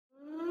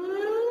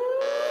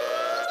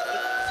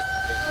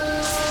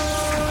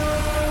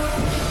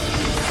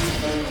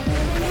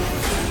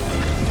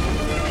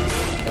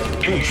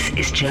This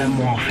is Germ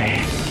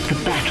Warfare, the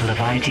battle of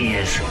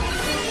ideas.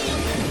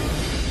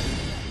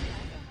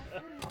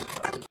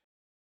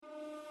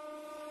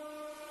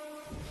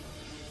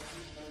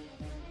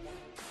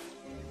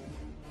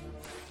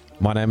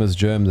 My name is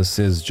Germ. This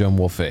is Germ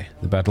Warfare,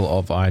 the battle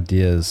of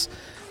ideas.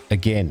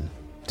 Again,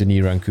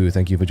 Denis Rancoux,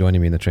 thank you for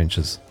joining me in the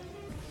trenches.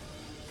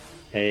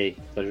 Hey,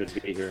 pleasure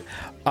to be here.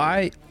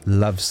 I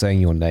love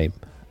saying your name,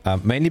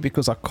 mainly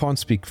because I can't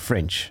speak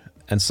French.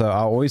 And so I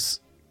always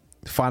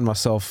find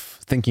myself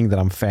thinking that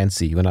I'm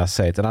fancy when I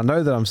say it. And I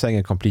know that I'm saying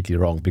it completely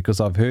wrong because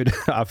I've heard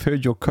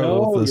your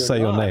co-authors say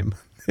your name.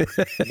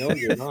 No,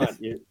 you're not.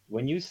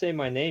 When you say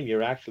my name,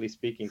 you're actually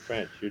speaking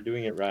French. You're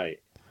doing it right.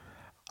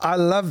 I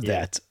love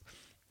that.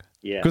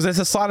 Yeah. Because there's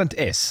a silent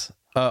S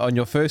on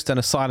your first and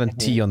a silent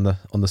T on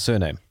the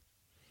surname.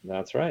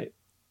 That's right.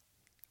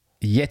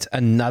 Yet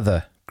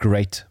another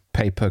great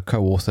paper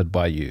co-authored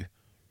by you.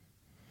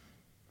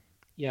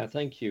 Yeah,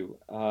 thank you.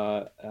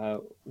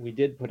 We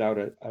did put out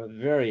a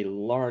very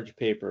large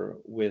paper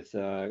with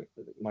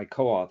my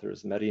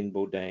co-authors, Marine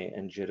Baudin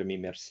and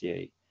Jérémy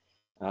Mercier.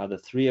 The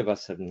three of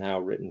us have now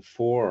written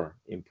 4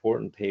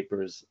 important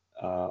papers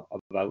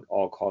about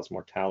all-cause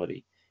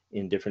mortality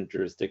in different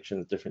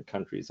jurisdictions, different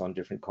countries, on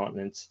different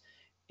continents,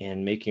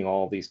 and making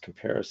all these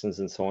comparisons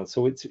and so on.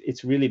 So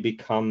it's really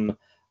become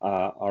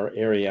our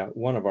area,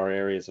 one of our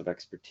areas of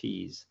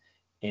expertise.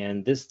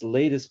 And this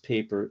latest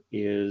paper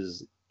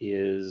is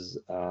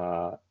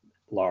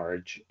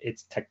large.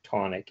 It's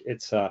tectonic.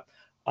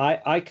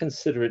 I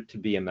consider it to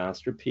be a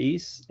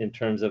masterpiece in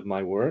terms of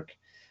my work.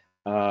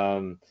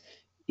 It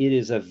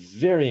is a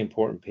very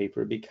important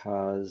paper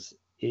because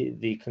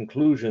the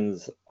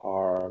conclusions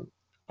are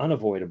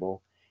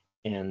unavoidable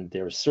and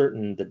they're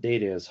certain. The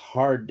data is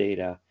hard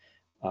data.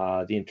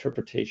 The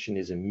interpretation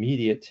is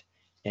immediate,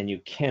 and you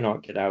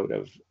cannot get out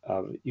of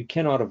you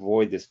cannot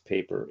avoid this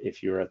paper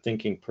if you're a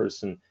thinking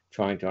person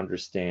trying to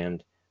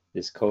understand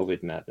this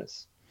COVID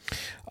madness.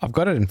 I've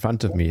got it in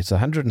front of me. It's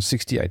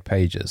 168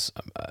 pages.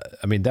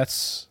 I mean,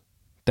 that's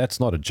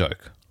not a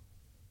joke.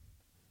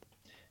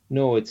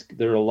 No,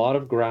 there are a lot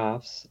of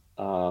graphs,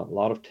 a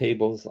lot of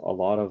tables, a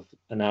lot of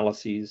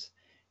analyses,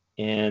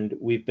 and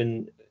we've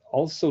been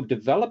also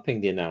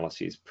developing the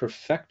analyses,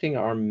 perfecting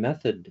our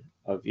method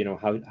of,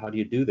 how do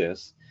you do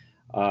this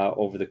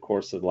over the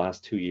course of the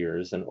last 2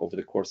 years and over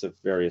the course of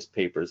various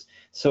papers.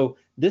 So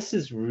this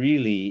is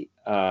really,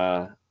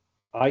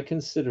 I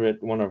consider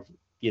it one of,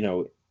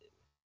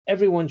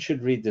 everyone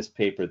should read this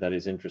paper that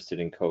is interested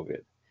in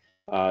COVID.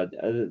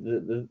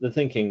 The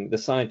thinking, the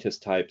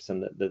scientist types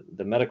and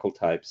the medical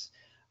types,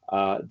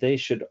 they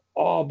should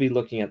all be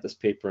looking at this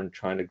paper and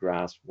trying to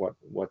grasp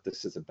what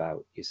this is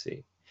about, you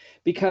see.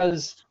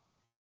 Because,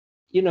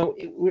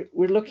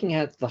 we're looking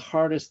at the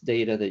hardest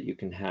data that you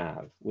can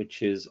have,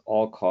 which is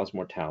all-cause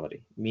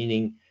mortality,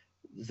 meaning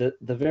the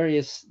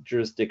various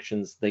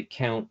jurisdictions, they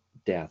count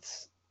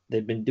deaths.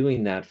 They've been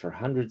doing that for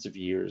hundreds of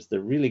years. They're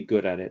really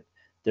good at it.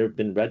 There have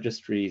been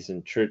registries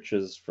in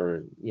churches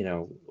for,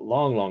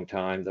 long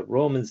time. The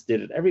Romans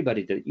did it.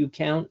 Everybody did it. You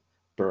count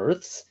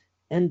births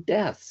and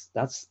deaths.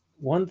 That's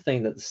one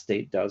thing that the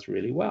state does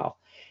really well.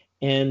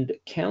 And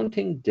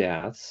counting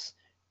deaths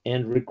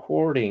and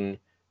recording,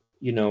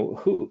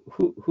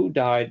 who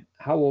died,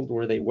 how old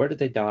were they, where did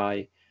they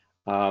die,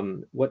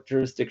 what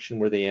jurisdiction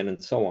were they in,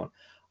 and so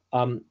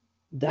on.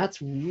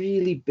 That's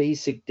really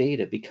basic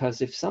data,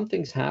 because if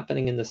something's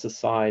happening in the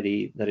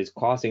society that is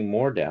causing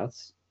more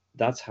deaths,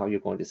 that's how you're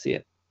going to see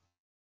it.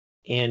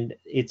 And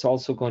it's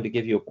also going to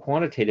give you a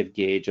quantitative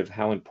gauge of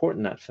how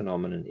important that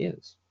phenomenon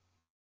is.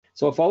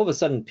 So if all of a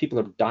sudden people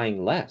are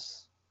dying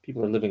less,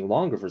 people are living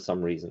longer for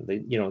some reason,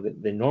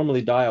 they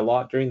normally die a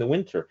lot during the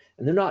winter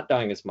and they're not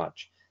dying as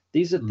much.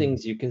 These are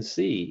things you can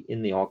see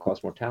in the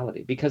all-cause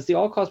mortality, because the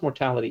all-cause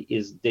mortality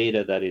is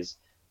data that is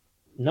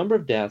number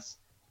of deaths,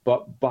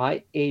 but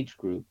by age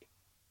group,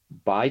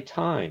 by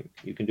time.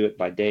 You can do it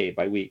by day,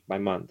 by week, by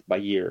month, by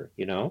year,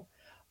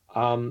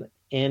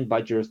 and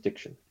by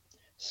jurisdiction.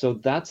 So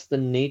that's the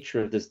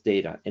nature of this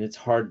data, and it's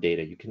hard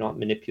data. You cannot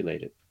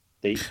manipulate it.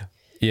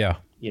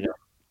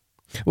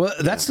 Well,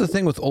 that's the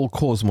thing with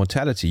all-cause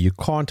mortality. You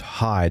can't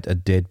hide a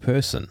dead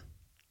person.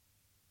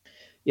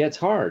 Yeah, it's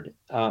hard,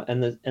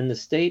 and the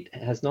state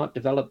has not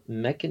developed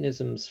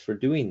mechanisms for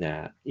doing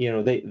that.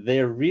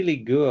 They're really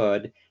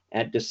good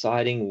at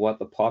deciding what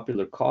the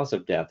popular cause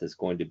of death is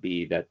going to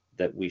be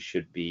that we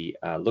should be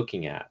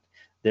looking at.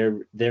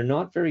 They're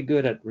not very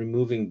good at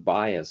removing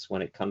bias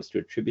when it comes to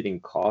attributing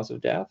cause of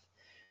death,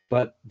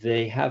 but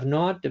they have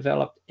not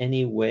developed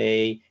any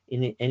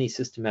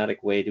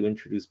systematic way to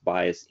introduce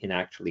bias in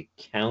actually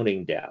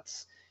counting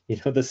deaths.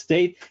 The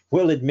state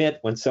will admit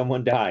when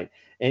someone died,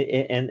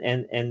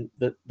 and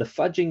the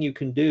fudging you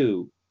can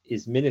do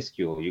is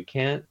minuscule. You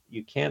can't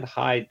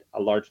hide a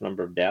large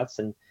number of deaths,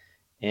 and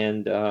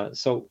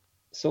so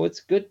it's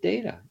good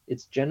data.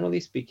 It's, generally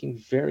speaking,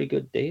 very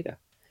good data.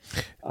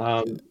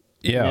 Now,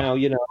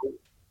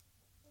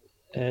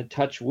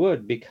 touch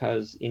wood,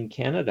 because in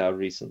Canada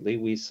recently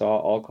we saw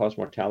all-cause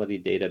mortality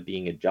data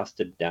being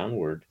adjusted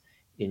downward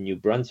in New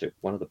Brunswick,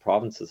 one of the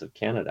provinces of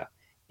Canada.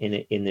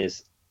 in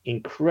this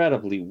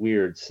incredibly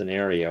weird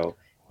scenario,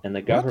 and the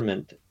What?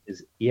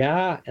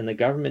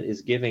 government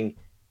is giving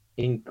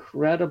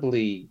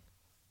incredibly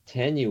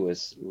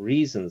tenuous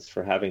reasons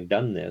for having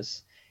done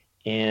this,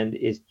 and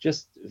it's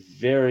just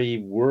very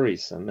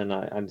worrisome. And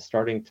I'm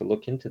starting to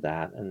look into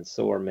that, and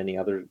so are many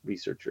other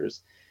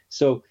researchers.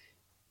 So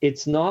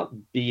it's not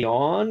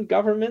beyond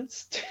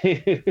governments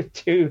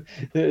to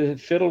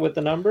fiddle with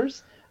the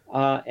numbers,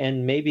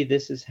 and maybe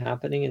this is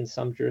happening in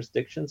some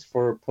jurisdictions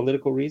for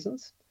political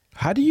reasons.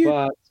 How do you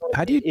But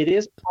how do you it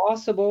is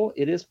possible.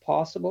 It is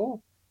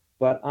possible,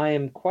 but I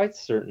am quite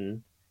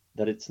certain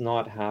that it's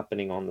not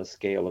happening on the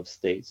scale of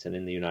states and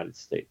in the United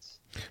States.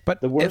 but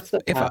The worst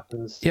that if I,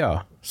 happens,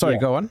 yeah, sorry, yeah,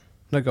 go on.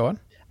 No, go on.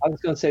 I was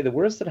going to say the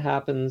worst that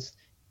happens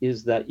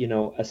is that,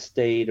 a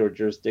state or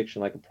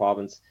jurisdiction like a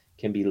province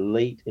can be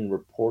late in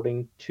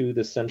reporting to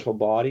the central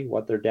body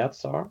what their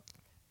deaths are.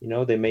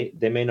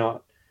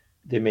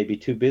 They may be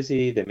too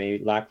busy, they may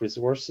lack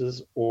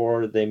resources,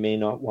 or they may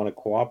not want to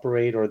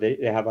cooperate, or they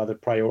have other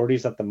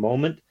priorities at the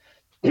moment.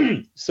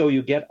 So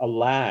you get a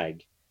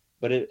lag,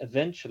 but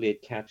eventually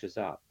it catches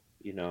up.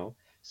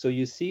 So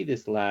you see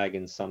this lag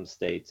in some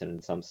states and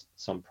in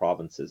some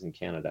provinces in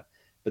Canada.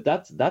 But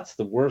that's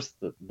the worst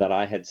that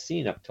I had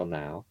seen up till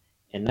now.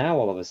 And now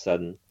all of a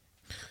sudden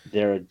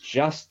they're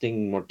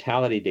adjusting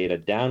mortality data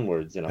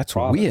downwards in a That's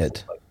province. weird.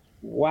 It's like,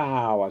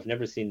 wow, I've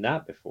never seen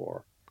that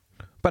before.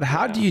 But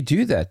how do Yeah. you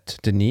do that,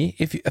 Denis?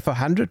 If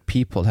 100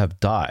 people have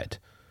died,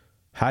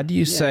 how do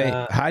you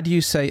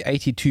say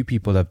 82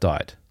 people have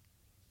died?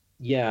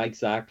 Yeah,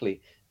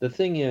 exactly. The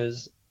thing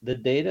is, the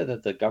data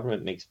that the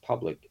government makes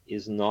public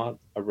is not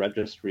a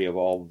registry of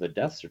all the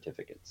death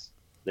certificates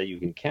that you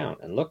can count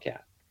and look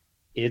at.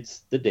 It's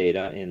the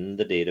data in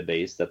the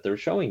database that they're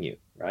showing you,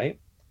 right?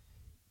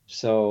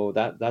 So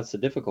that's the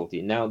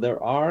difficulty. Now,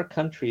 there are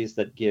countries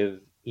that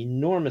give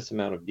enormous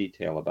amount of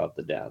detail about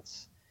the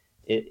deaths.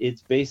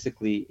 It's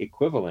basically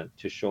equivalent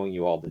to showing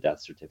you all the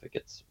death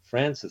certificates.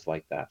 France is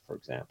like that, for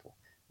example.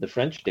 The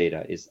French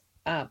data is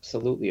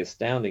absolutely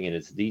astounding in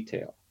its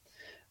detail,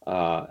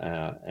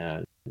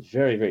 and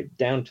very, very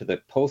down to the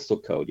postal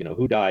code,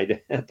 who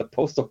died at the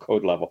postal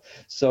code level.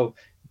 So,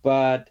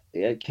 but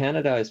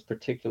Canada is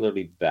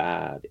particularly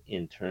bad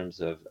in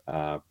terms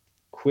of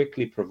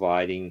quickly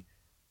providing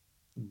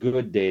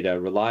good data,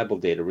 reliable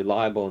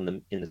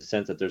in the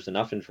sense that there's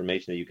enough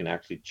information that you can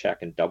actually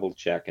check and double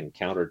check and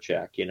counter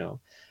check.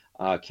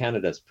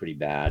 Canada's pretty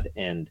bad,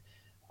 and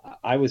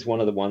I was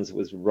one of the ones that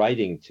was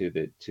writing to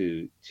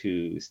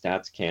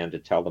StatsCan to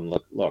tell them,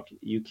 look,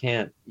 you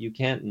can't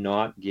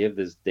not give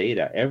this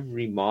data.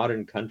 Every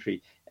modern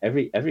country,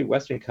 every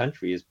Western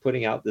country is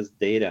putting out this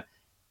data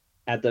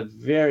at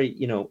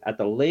the at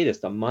the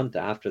latest a month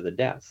after the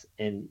deaths,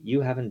 and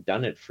you haven't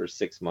done it for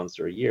 6 months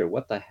or a year.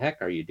 What the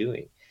heck are you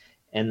doing?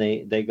 And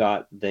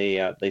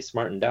they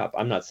smartened up.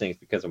 I'm not saying it's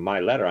because of my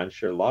letter. I'm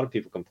sure a lot of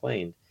people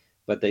complained,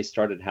 but they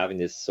started having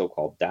this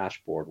so-called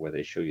dashboard where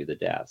they show you the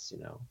deaths.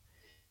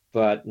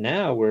 But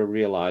now we're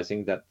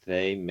realizing that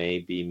they may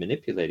be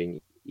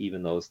manipulating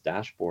even those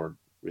dashboard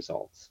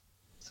results.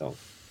 So,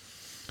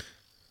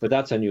 but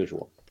that's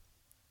unusual.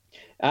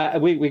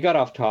 We got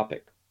off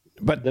topic.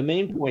 But The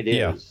main point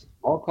yeah. is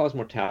all-cause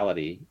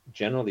mortality,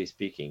 generally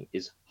speaking,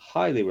 is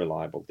highly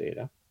reliable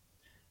data.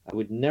 I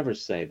would never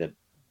say that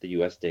the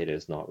US data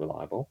is not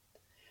reliable.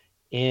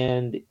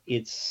 And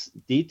it's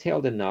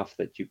detailed enough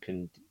that you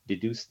can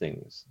deduce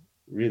things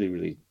really,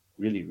 really,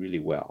 really, really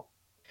well.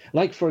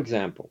 Like, for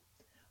example,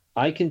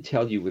 I can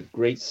tell you with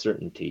great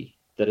certainty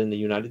that in the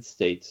United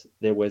States,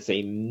 there was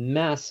a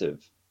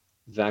massive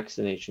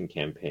vaccination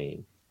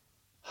campaign,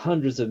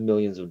 hundreds of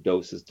millions of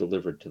doses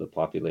delivered to the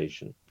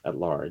population at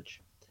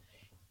large.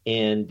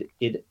 And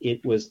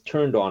it was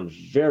turned on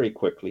very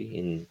quickly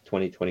in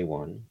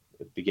 2021,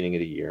 the beginning of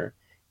the year.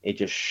 It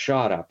just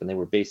shot up, and they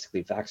were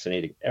basically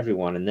vaccinating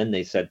everyone. And then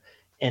they said,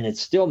 and it's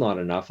still not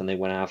enough. And they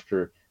went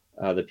after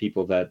the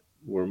people that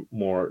were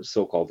more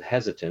so-called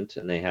hesitant,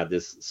 and they had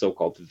this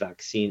so-called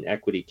vaccine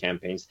equity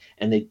campaigns,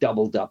 and they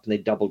doubled up and they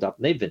doubled up.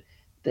 And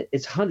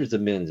it's hundreds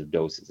of millions of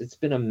doses. It's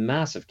been a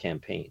massive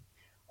campaign.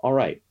 All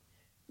right.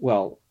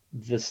 Well,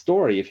 the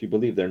story, if you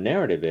believe their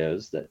narrative,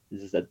 is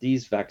that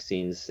these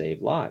vaccines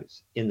save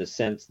lives in the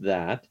sense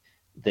that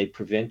they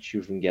prevent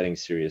you from getting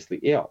seriously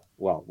ill.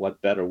 Well,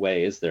 what better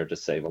way is there to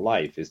save a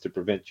life is to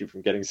prevent you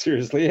from getting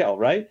seriously ill,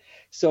 right?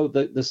 So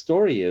the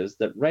story is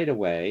that right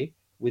away,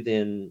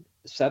 within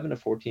 7 to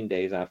 14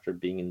 days after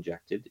being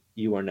injected,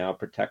 you are now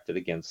protected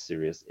against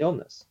serious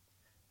illness.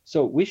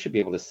 So we should be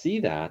able to see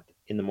that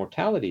in the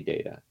mortality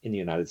data in the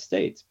United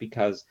States,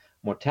 because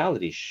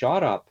mortality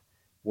shot up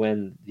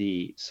when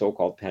the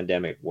so-called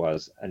pandemic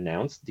was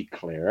announced,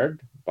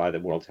 declared by the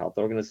World Health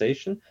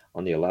Organization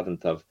on the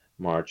 11th of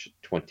March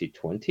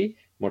 2020.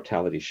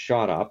 Mortality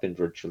shot up in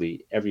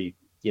virtually every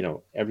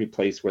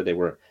place where they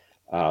were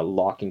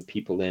locking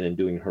people in and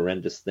doing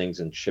horrendous things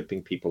and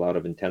shipping people out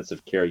of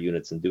intensive care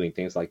units and doing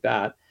things like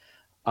that.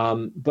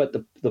 But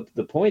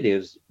the point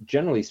is,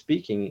 generally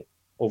speaking,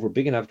 over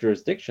big enough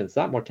jurisdictions,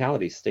 that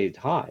mortality stayed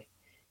high.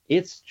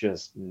 It's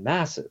just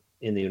massive.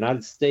 in the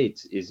United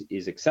States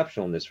is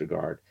exceptional in this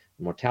regard.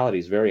 Mortality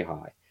is very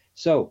high.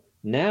 So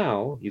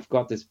now you've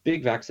got this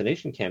big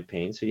vaccination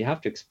campaign, so you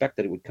have to expect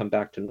that it would come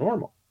back to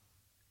normal.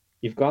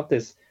 You've got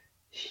this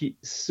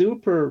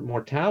super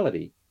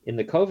mortality in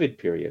the COVID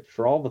period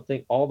for all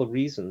the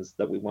reasons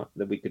that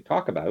we could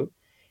talk about,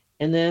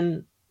 and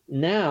then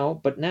now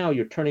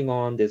you're turning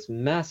on this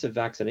massive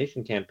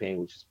vaccination campaign,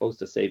 which is supposed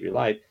to save your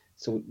life.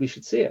 So we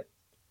should see it.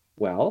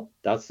 Well,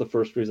 that's the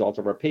first result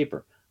of our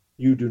paper.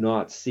 You do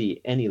not see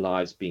any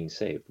lives being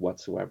saved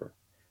whatsoever.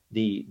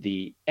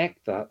 The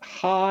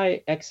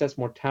high excess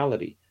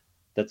mortality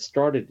that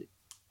started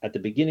at the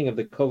beginning of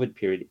the COVID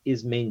period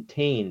is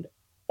maintained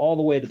all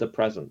the way to the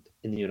present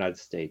in the United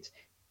States,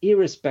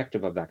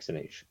 irrespective of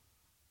vaccination.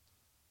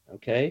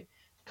 Okay?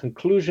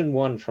 Conclusion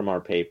 1 from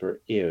our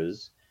paper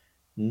is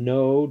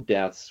no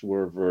deaths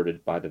were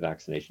averted by the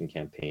vaccination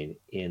campaign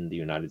in the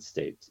United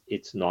States.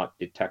 It's not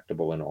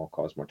detectable in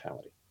all-cause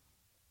mortality.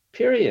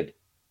 Period.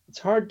 It's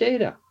hard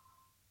data.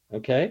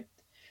 Okay?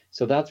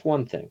 So that's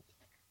one thing.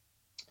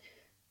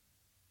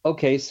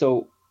 Okay,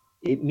 so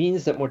it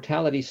means that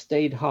mortality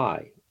stayed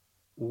high.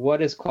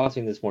 What is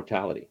causing this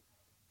mortality?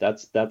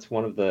 That's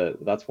one of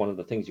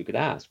the things you could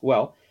ask.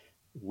 Well,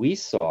 we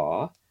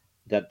saw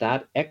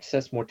that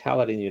excess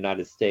mortality in the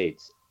United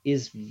States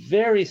is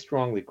very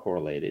strongly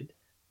correlated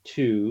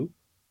to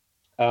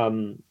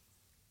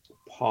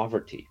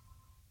poverty.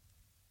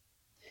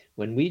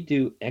 When we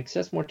do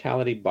excess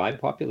mortality by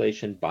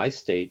population, by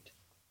state,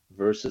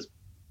 versus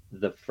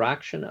the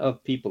fraction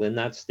of people in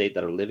that state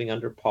that are living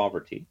under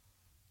poverty,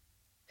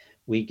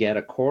 we get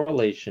a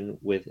correlation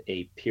with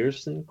a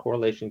Pearson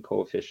correlation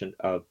coefficient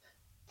of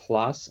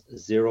plus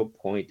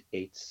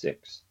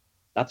 0.86.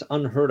 That's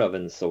unheard of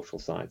in the social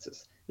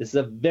sciences. This is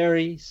a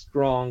very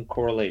strong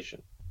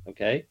correlation,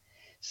 okay?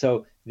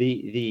 So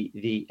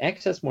the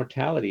excess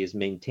mortality is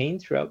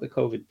maintained throughout the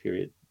COVID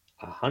period,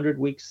 100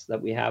 weeks that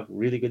we have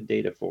really good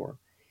data for,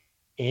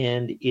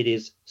 and it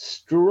is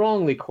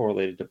strongly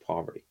correlated to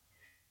poverty.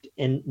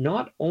 And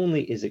not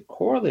only is it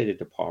correlated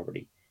to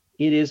poverty,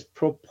 it is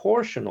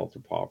proportional to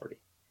poverty,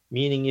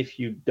 meaning if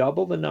you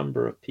double the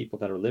number of people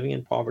that are living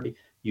in poverty,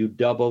 you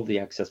double the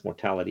excess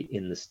mortality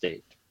in the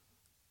state.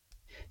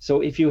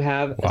 So if you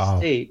have a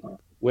state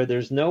where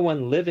there's no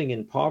one living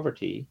in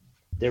poverty,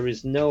 there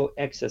is no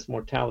excess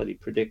mortality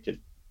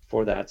predicted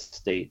for that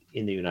state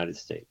in the United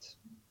States.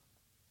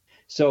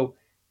 So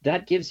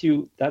that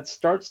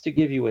starts to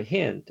give you a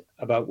hint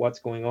about what's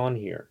going on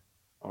here,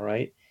 all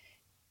right?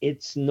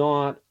 It's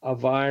not a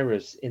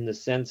virus in the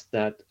sense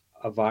that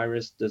a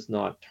virus does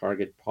not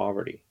target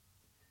poverty.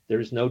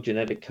 There's no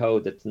genetic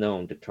code that's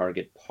known to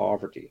target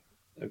poverty,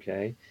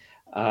 okay?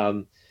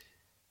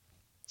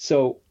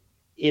 So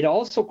it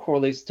also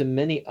correlates to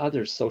many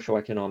other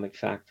socioeconomic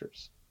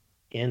factors.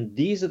 And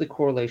these are the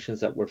correlations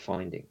that we're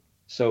finding.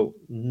 So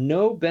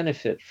no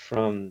benefit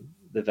from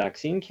the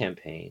vaccine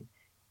campaign,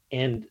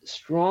 and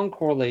strong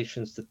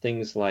correlations to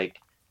things like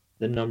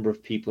the number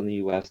of people in the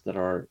US that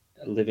are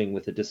living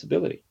with a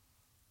disability.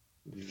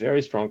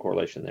 Very strong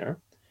correlation there.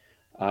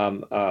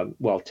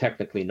 Well,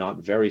 technically not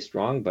very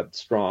strong, but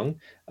strong.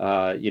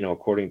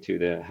 According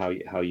to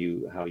how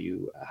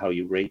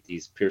you rate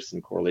these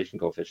Pearson correlation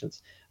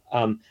coefficients.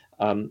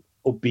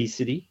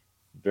 Obesity,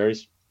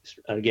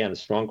 again, a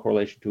strong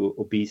correlation to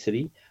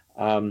obesity.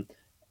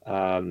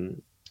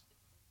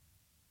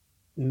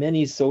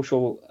 Many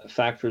social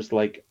factors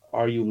like,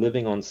 are you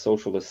living on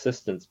social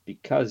assistance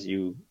because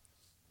you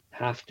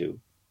have to?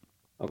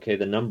 Okay,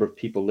 the number of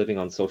people living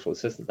on social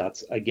assistance,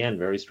 that's again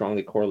very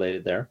strongly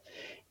correlated there.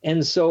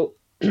 And so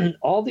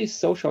all these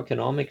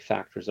socioeconomic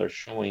factors are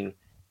showing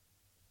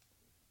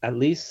at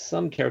least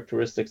some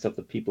characteristics of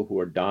the people who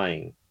are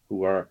dying,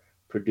 who are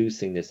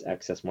producing this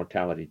excess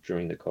mortality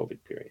during the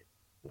COVID period.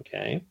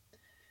 Okay,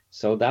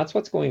 so that's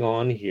what's going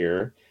on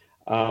here.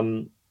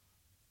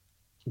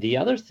 The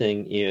other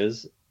thing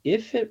is,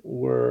 if it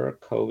were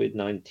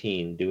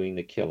COVID-19 doing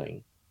the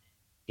killing,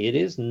 it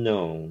is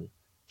known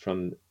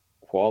from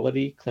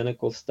quality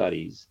clinical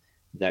studies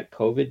that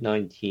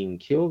COVID-19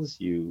 kills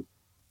you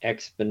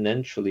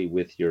exponentially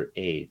with your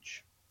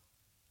age.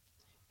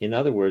 In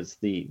other words,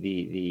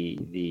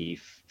 the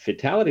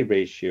fatality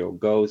ratio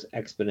goes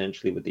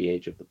exponentially with the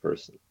age of the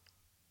person.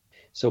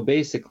 So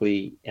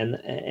basically, and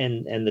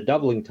the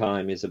doubling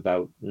time is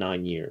about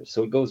 9 years.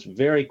 So it goes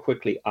very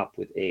quickly up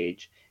with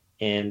age.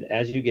 And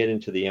as you get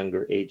into the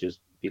younger ages,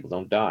 people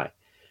don't die.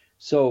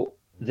 So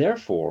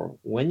therefore,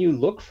 when you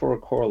look for a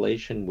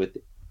correlation with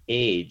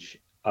age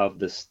of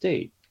the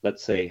state,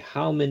 let's say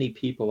how many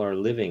people are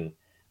living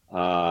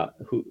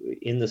who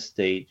in the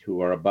state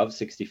who are above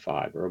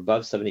 65 or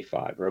above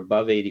 75 or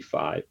above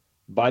 85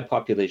 by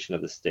population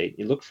of the state,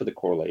 you look for the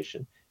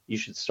correlation. You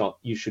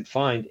should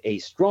find a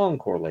strong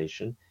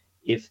correlation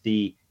if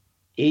the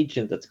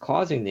agent that's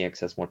causing the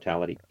excess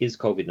mortality is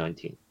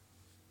COVID-19.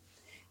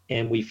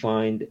 And we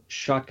find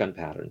shotgun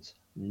patterns.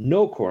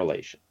 No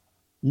correlation.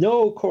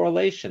 No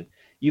correlation.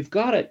 You've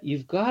got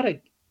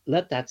to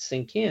let that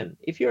sink in.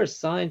 If you're a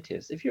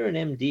scientist, if you're an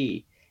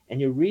MD, and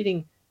you're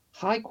reading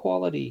high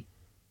quality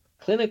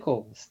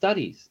clinical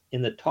studies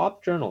in the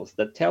top journals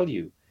that tell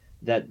you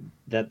that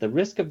the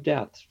risk of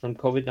death from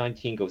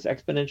COVID-19 goes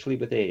exponentially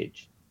with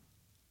age.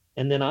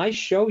 And then I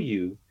show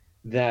you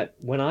that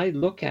when I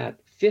look at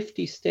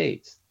 50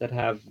 states that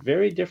have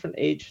very different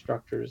age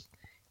structures,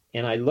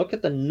 and I look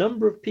at the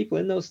number of people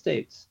in those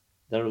states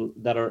that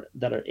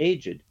are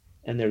aged,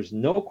 and there's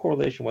no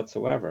correlation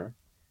whatsoever,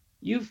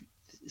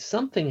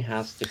 something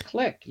has to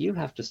click. You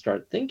have to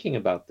start thinking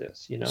about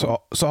this, you know.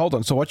 So hold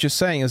on. So what you're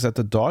saying is that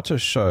the data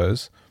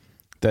shows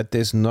that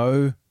there's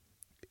no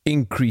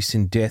increase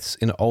in deaths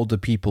in older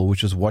people,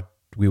 which is what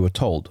we were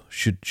told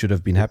should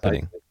have been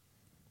happening.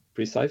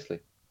 Precisely.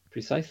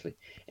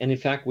 And in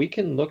fact, we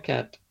can look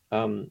at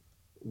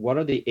what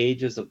are the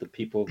ages of the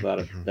people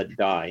that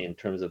die in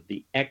terms of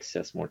the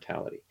excess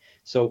mortality.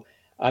 So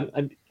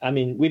I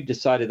mean, we've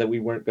decided that we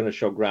weren't going to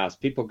show graphs.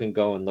 People can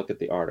go and look at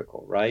the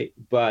article, right?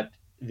 But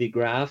the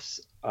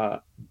graphs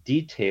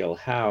detail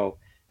how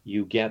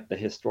you get the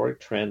historic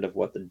trend of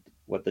what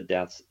the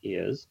deaths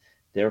is.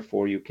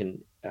 Therefore, you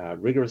can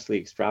rigorously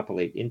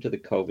extrapolate into the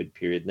COVID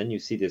period. And then you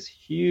see this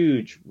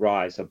huge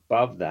rise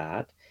above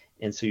that.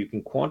 And so you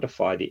can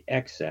quantify the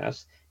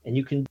excess, and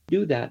you can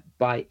do that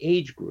by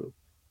age group.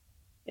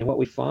 And what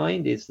we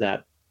find is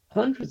that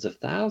hundreds of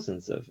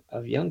thousands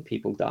of young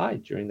people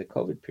died during the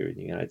COVID period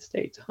in the United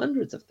States,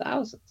 hundreds of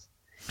thousands.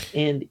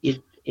 And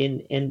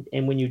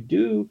when you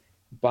do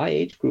by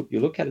age group, you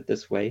look at it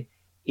this way,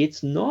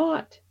 it's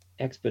not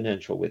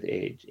exponential with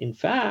age. In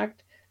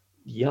fact,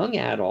 young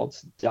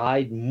adults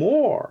died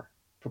more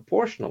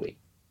proportionally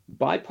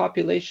by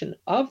population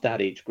of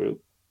that age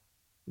group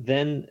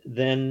than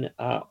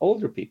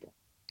older people.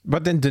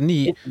 But then,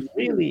 Denis,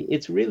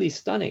 it's really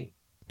stunning.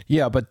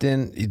 Yeah, but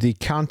then the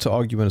counter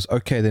argument is,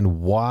 okay,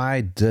 then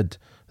why did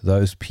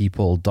those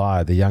people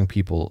die, the young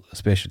people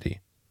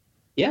especially?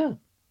 Yeah.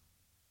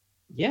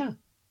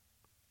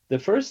 The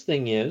first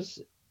thing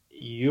is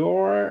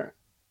your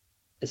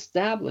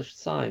established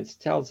science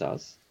tells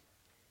us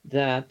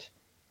that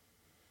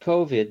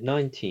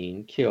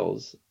COVID-19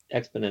 kills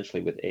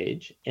exponentially with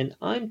age, and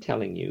I'm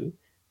telling you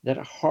that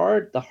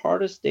the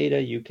hardest data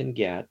you can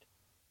get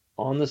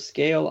on the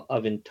scale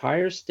of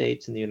entire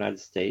states in the United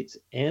States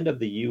and of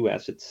the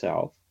US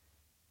itself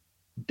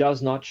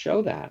does not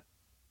show that.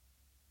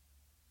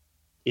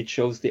 It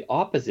shows the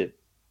opposite.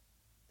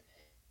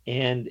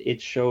 And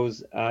it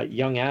shows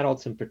young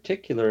adults in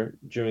particular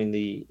during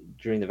the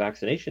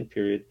vaccination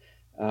period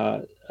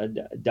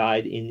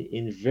died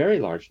in very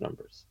large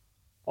numbers.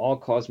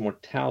 All-cause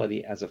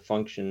mortality as a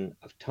function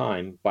of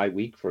time by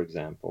week, for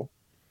example.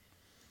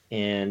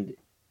 And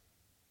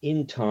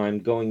in time,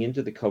 going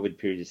into the COVID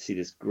period, you see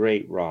this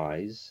great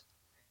rise,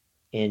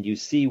 and you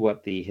see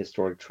what the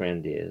historic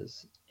trend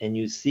is, and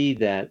you see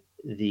that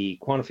the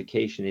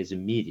quantification is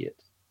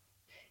immediate.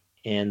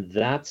 And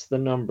that's the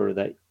number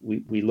that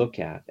we look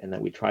at and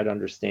that we try to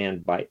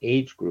understand by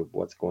age group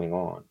what's going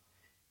on.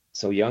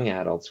 So young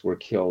adults were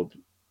killed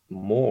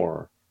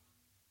more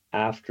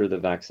after the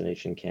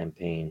vaccination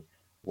campaign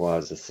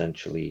was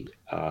essentially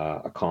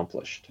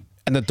accomplished.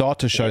 And the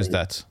data shows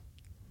that.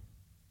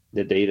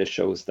 The data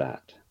shows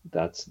that.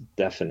 That's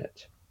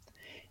definite.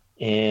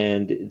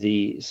 And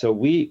the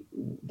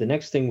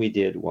next thing we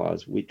did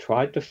was we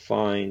tried to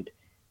find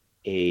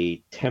a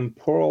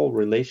temporal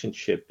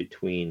relationship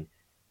between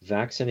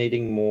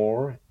vaccinating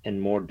more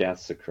and more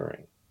deaths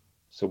occurring.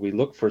 So we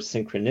look for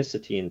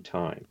synchronicity in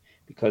time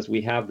because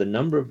we have the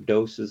number of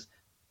doses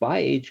by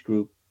age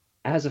group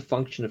as a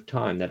function of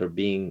time that are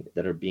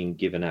being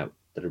given out,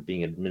 that are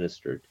being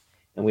administered.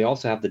 And we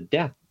also have the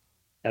death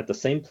at the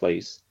same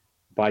place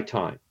by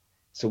time.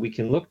 So we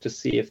can look to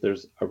see if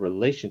there's a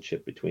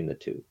relationship between the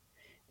two.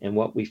 And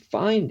what we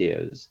find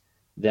is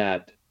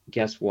that,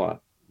 guess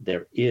what?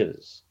 There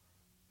is,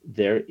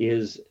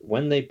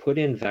 when they put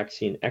in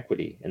vaccine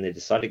equity and they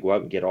decided to go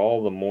out and get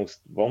all the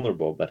most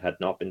vulnerable that had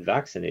not been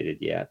vaccinated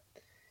yet,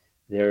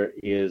 there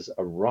is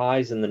a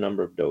rise in the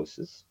number of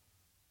doses,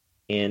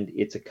 and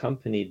it's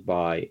accompanied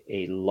by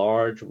a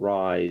large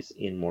rise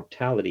in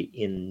mortality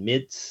in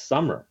late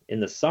summer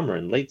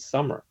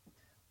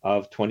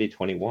of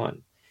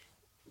 2021.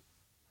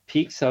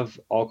 Peaks of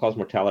all-cause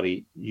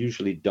mortality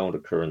usually don't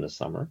occur in the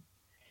summer.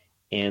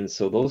 And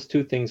so those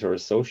two things are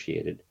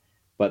associated,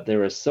 but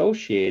they're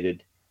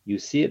associated, you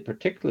see it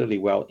particularly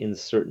well in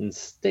certain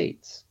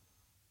states.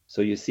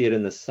 So you see it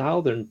in the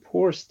southern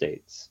poor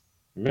states.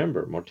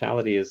 Remember,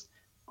 mortality is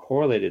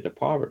correlated to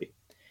poverty.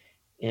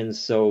 And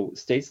so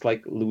states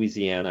like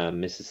Louisiana,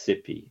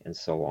 Mississippi, and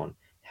so on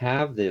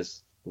have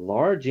this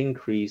large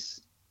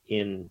increase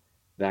in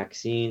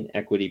vaccine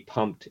equity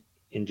pumped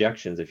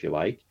injections, if you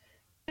like,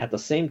 at the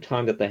same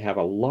time that they have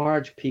a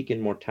large peak in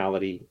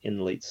mortality in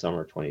late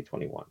summer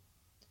 2021.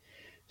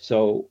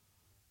 So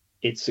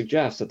it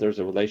suggests that there's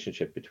a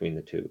relationship between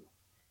the two.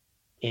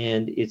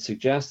 And it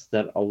suggests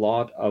that a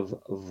lot of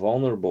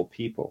vulnerable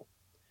people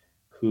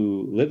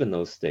who live in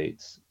those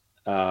states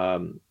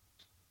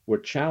were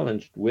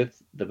challenged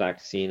with the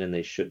vaccine, and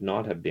they should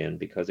not have been,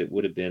 because it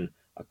would have been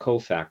a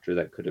cofactor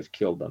that could have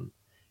killed them.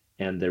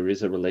 And there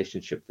is a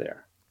relationship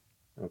there.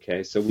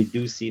 Okay, so we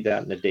do see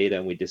that in the data,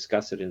 and we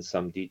discuss it in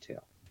some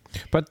detail.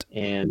 But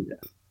And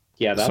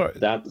yeah, sorry,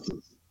 that's.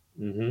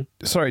 Mm-hmm.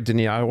 sorry,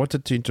 Denis, I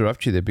wanted to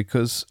interrupt you there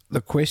because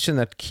the question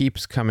that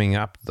keeps coming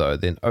up, though,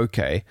 then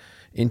okay,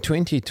 in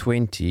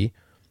 2020,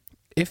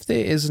 if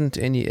there isn't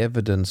any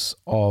evidence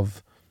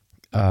of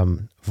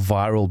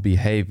viral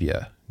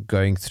behavior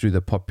going through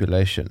the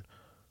population,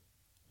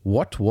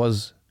 what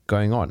was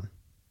going on?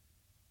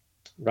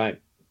 Right.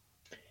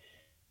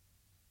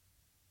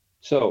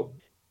 So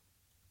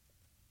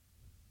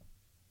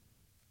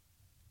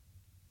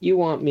you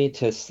want me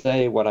to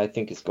say what I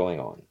think is going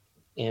on.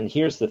 And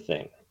here's the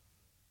thing.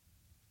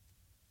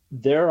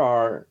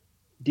 Do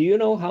you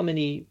know how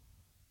many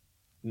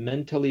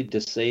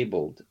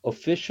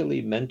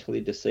officially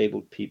mentally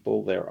disabled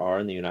people there are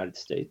in the United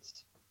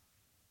States?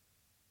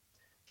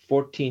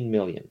 14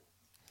 million.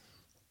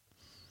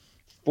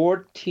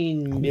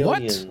 14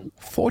 million.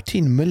 What?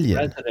 14 million?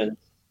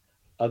 Residents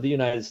of the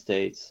United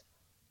States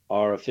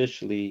are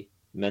officially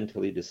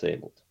mentally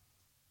disabled.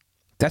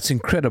 That's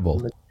incredible.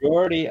 The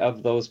majority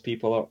of those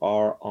people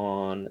are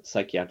on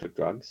psychiatric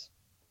drugs.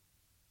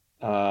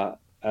 The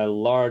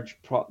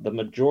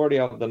majority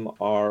of them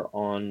are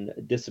on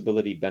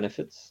disability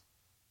benefits.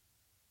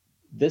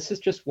 This is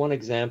just one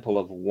example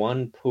of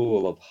one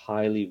pool of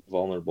highly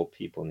vulnerable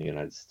people in the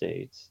United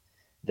States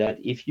that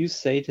if you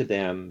say to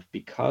them,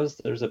 because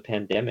there's a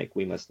pandemic,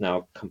 we must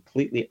now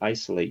completely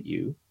isolate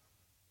you.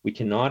 We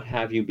cannot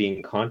have you be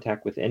in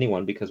contact with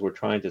anyone because we're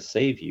trying to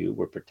save you.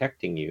 We're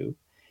protecting you.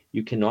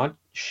 You cannot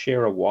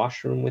share a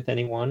washroom with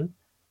anyone.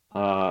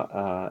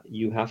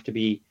 You have to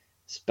be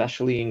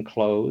specially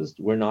enclosed.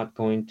 We're not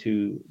going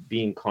to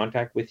be in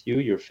contact with you.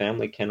 Your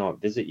family cannot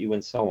visit you,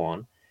 and so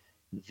on.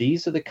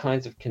 These are the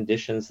kinds of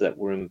conditions that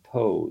were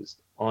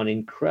imposed on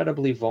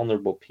incredibly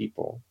vulnerable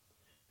people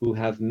who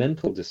have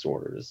mental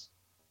disorders.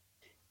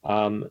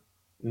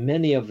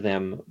 Many of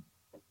them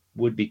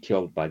would be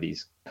killed by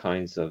these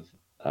kinds of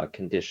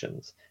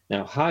conditions.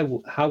 Now,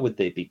 how would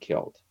they be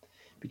killed?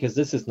 Because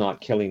this is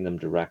not killing them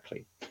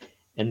directly.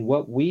 And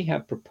what we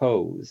have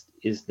proposed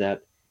is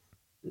that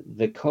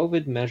the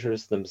COVID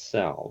measures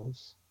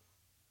themselves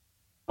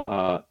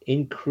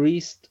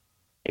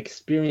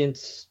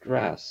experience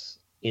stress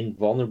in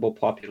vulnerable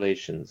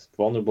populations,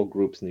 vulnerable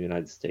groups in the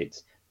United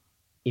States,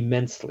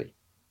 immensely.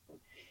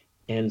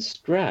 And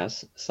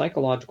stress,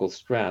 psychological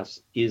stress,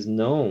 is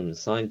known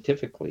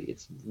scientifically,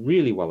 it's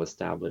really well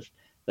established,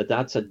 that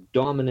that's a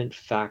dominant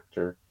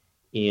factor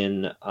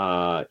in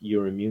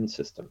your immune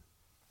system.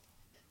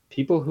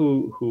 People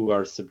who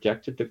are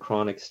subjected to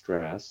chronic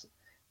stress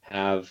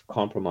have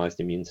compromised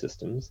immune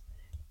systems,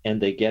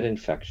 and they get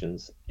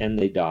infections, and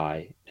they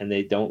die, and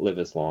they don't live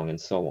as long, and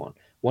so on.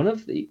 One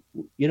of the,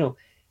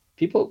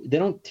 people, they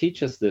don't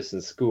teach us this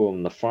in school,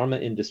 and the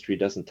pharma industry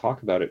doesn't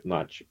talk about it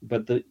much,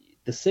 but the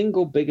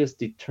single biggest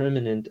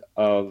determinant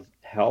of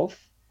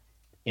health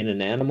in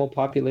an animal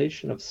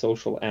population of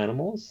social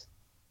animals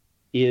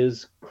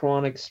is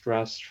chronic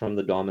stress from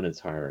the dominance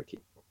hierarchy.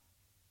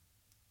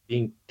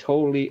 Being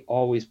totally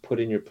always put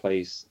in your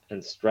place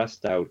and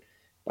stressed out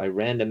by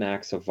random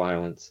acts of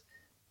violence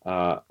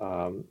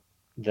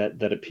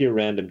that appear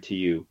random to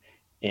you.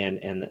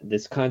 And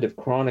this kind of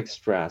chronic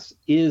stress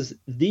is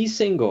the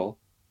single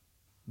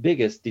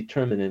biggest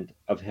determinant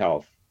of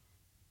health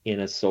in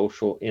a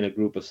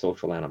group of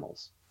social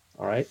animals.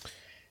 All right.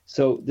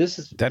 So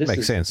this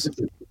makes sense.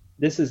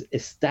 This is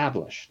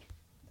established.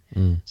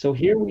 So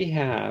here we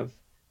have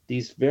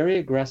these very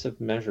aggressive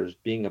measures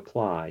being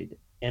applied,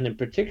 and in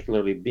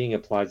particularly being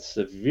applied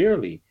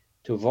severely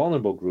to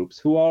vulnerable groups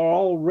who are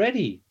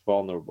already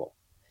vulnerable.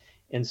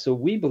 And so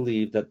we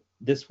believe that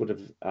this would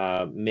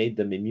have made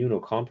them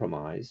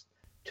immunocompromised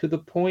to the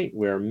point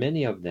where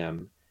many of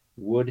them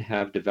would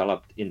have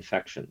developed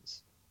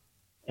infections.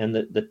 And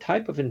the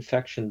type of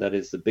infection that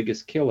is the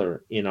biggest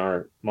killer in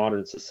our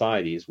modern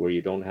societies, where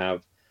you don't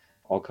have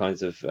all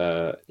kinds of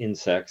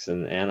insects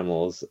and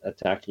animals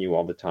attacking you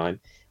all the time,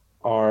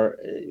 are,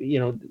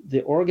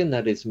 the organ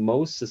that is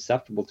most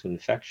susceptible to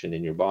infection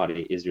in your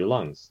body is your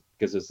lungs,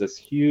 because there's this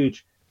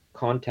huge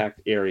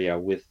contact area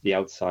with the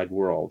outside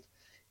world.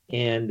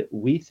 And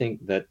we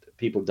think that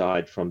people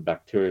died from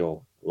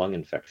bacterial lung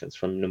infections,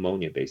 from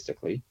pneumonia,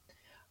 basically,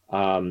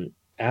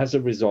 as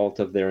a result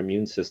of their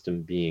immune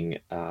system being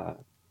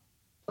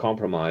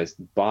compromised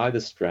by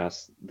the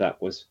stress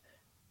that was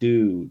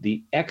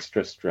the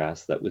extra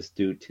stress that was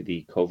due to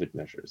the COVID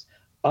measures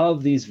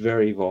of these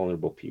very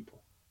vulnerable people.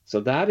 So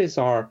that is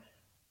our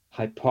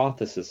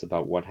hypothesis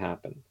about what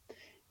happened.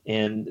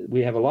 And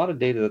we have a lot of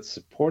data that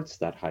supports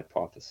that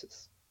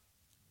hypothesis.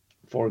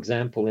 For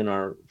example, in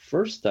our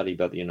first study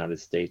about the United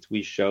States,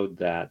 we showed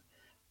that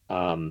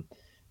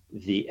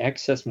the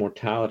excess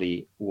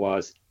mortality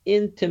was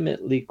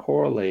intimately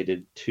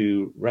correlated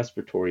to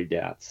respiratory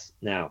deaths.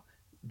 Now,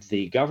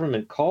 the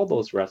government called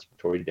those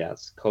respiratory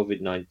deaths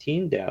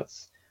COVID-19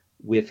 deaths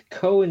with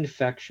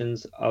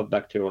co-infections of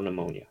bacterial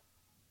pneumonia.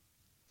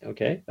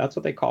 Okay, that's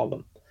what they call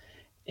them.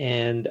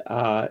 And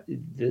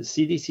the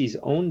CDC's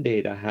own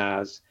data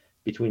has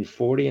between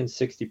 40 and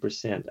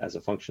 60% as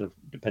a function of,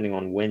 depending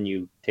on when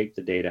you take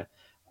the data,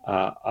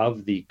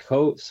 of the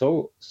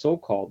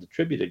so-called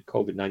attributed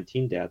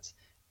COVID-19 deaths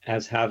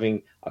as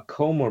having a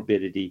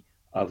comorbidity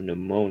of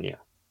pneumonia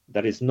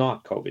that is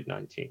not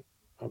COVID-19.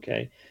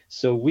 Okay,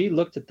 so we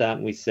looked at that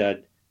and we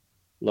said,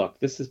 look,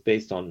 this is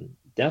based on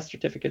death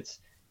certificates.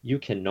 You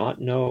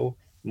cannot know.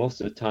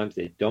 Most of the times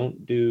they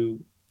don't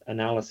do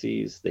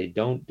analyses. They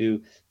don't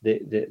do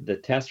the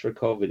test for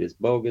COVID is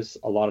bogus.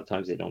 A lot of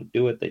times they don't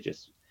do it.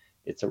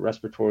 It's a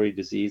respiratory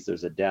disease.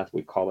 There's a death.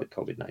 We call it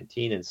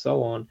COVID-19 and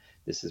so on.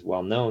 This is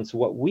well known. So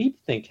what we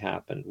think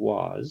happened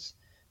was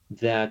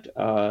that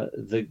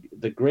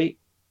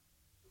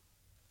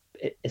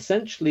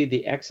essentially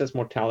the excess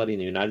mortality in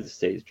the United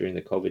States during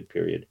the COVID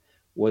period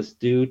was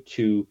due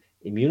to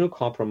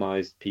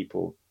immunocompromised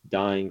people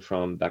dying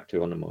from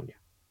bacterial pneumonia.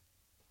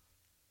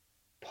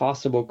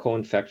 Possible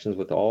co-infections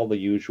with all the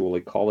usual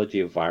ecology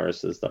of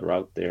viruses that are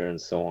out there and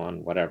so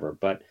on, whatever.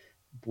 But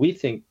we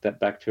think that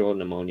bacterial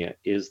pneumonia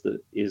is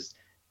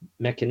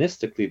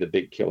mechanistically the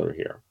big killer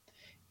here.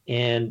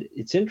 And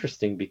it's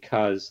interesting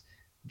because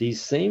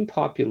these same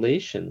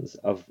populations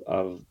of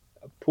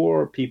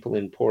poor people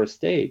in poor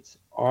states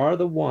are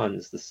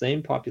the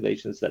same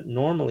populations that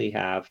normally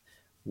have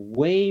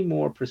way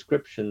more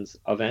prescriptions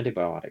of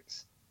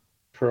antibiotics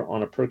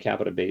on a per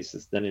capita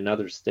basis than in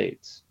other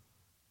states.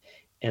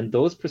 And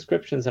those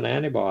prescriptions and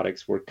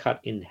antibiotics were cut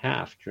in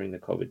half during the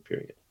COVID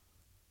period.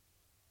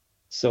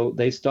 So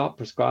they stopped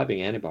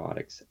prescribing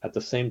antibiotics at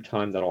the same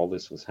time that all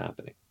this was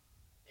happening.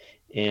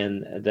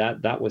 And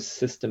that was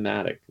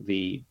systematic.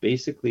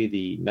 Basically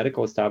the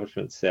medical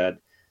establishment said,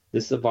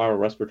 this is a viral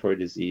respiratory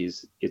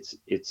disease.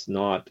 It's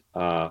not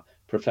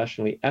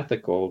professionally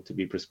ethical to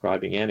be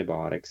prescribing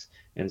antibiotics,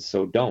 and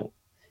so don't.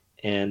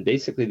 And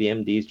basically the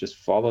MDs just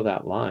follow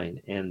that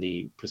line, and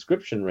the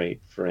prescription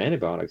rate for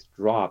antibiotics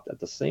dropped at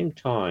the same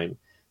time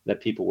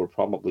that people were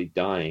probably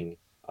dying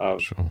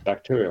of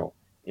bacterial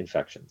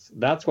infections.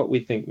 That's what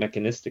we think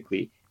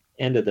mechanistically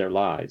ended their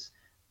lives.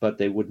 But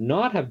they would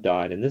not have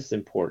died, and this is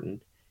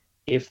important,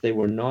 if they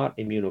were not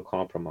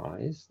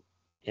immunocompromised,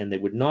 and they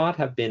would not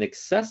have been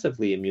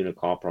excessively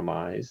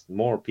immunocompromised,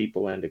 more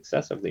people and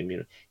excessively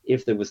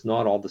if there was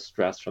not all the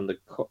stress from the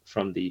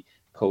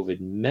COVID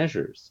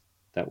measures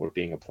that were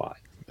being applied.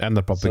 And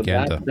the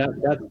propaganda. So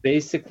that's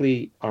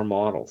basically our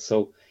model.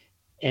 So,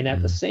 and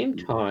at the same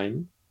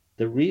time,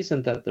 the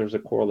reason that there's a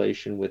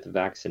correlation with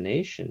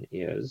vaccination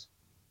is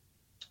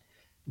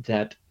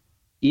that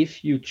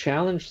if you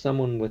challenge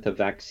someone with a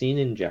vaccine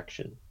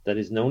injection that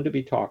is known to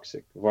be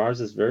toxic,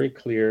 VAERS is very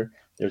clear,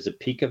 there's a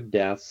peak of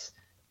deaths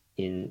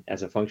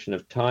as a function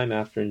of time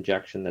after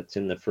injection that's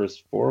in the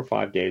first 4 or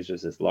 5 days.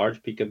 There's this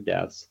large peak of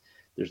deaths.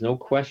 There's no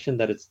question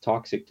that it's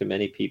toxic to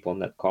many people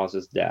and that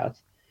causes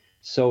death.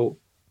 So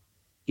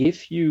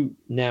if you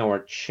now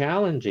are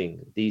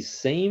challenging these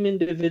same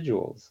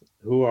individuals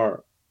who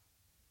are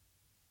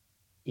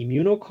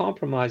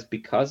immunocompromised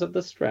because of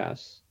the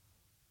stress,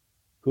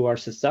 who are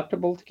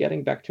susceptible to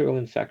getting bacterial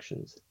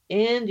infections,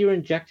 and you're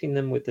injecting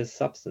them with this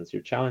substance,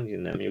 you're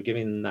challenging them, you're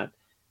giving them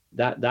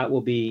that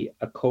will be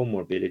a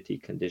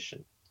comorbidity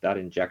condition, that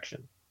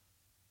injection.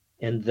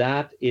 And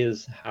that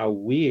is how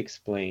we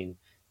explain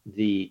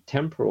the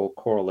temporal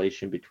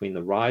correlation between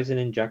the rise in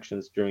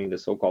injections during the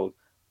so-called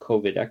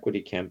COVID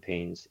equity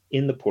campaigns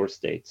in the poor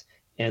states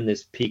and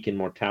this peak in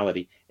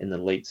mortality in the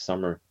late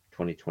summer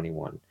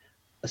 2021,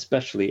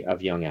 especially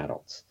of young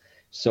adults.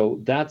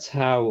 So that's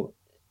how,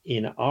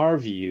 in our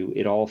view,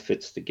 it all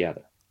fits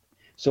together.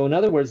 So in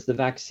other words, the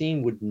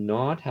vaccine would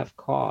not have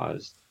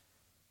caused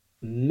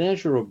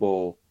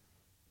measurable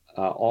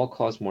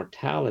all-cause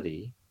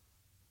mortality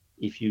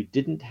if you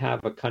didn't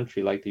have a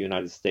country like the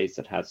United States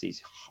that has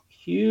these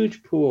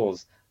huge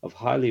pools of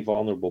highly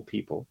vulnerable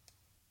people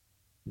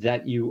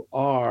that you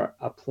are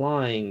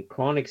applying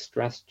chronic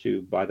stress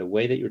to by the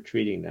way that you're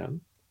treating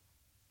them,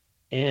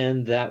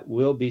 and that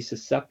will be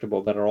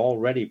susceptible, that are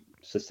already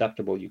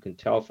susceptible. You can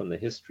tell from the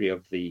history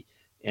of the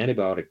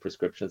antibiotic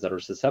prescriptions that are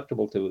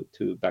susceptible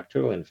to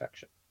bacterial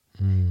infection.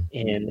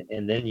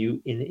 And then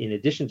you, in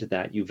addition to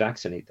that, you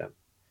vaccinate them.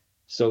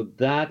 So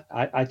that,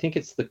 I think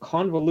it's the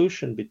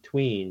convolution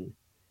between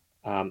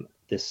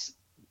this,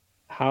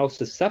 how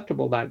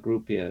susceptible that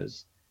group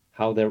is,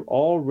 how they're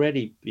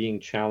already being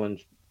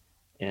challenged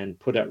and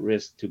put at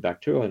risk to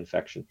bacterial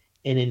infection,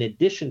 and in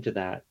addition to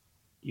that,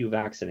 you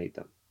vaccinate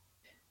them.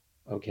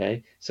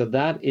 Okay, so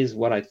that is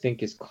what I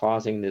think is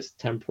causing this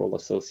temporal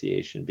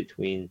association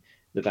between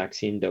the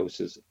vaccine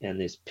doses and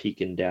this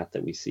peak in death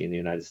that we see in the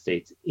United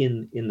States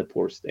in the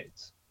poor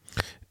states.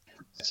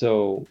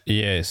 So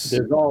yes,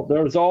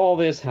 there's all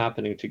this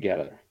happening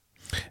together.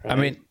 Right? I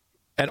mean,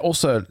 and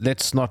also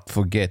let's not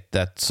forget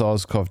that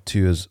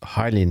SARS-CoV-2 is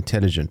highly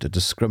intelligent. It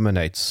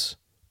discriminates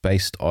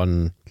based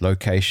on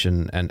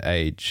location and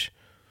age.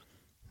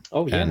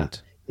 Oh yeah.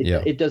 And,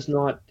 it does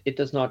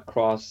not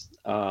cross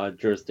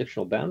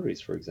jurisdictional boundaries,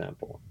 for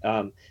example.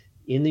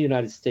 In the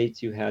United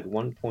States, you had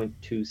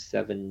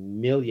 1.27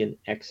 million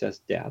excess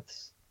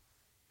deaths.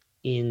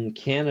 In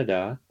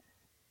Canada,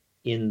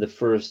 in the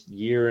first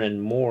year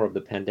and more of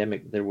the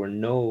pandemic, there were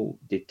no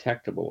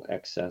detectable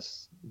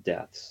excess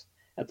deaths.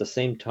 At the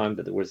same time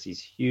that there was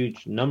these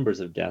huge numbers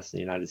of deaths in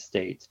the United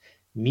States.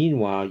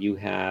 Meanwhile, you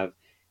have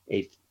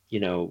a,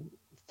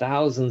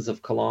 thousands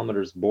of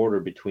kilometers border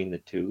between the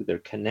two. They're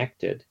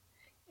connected,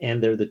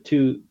 and they're the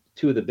two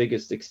of the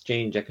biggest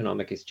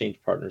economic exchange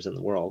partners in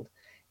the world.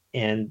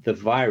 And the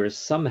virus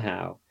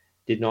somehow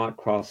did not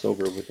cross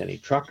over with any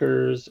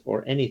truckers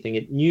or anything.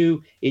 It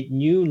knew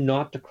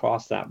not to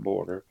cross that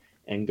border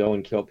and go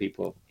and kill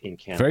people in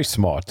Canada. Very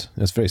smart.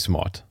 That's very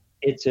smart.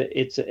 It's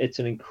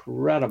an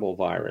incredible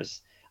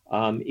virus.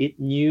 It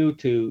knew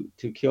to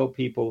kill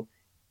people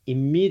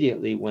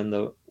immediately when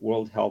the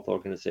World Health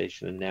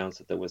Organization announced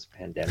that there was a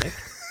pandemic.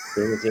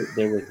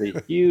 There was a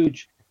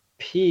huge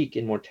peak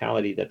in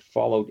mortality that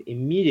followed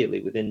immediately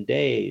within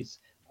days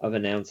of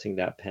announcing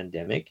that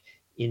pandemic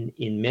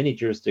in many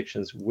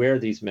jurisdictions where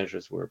these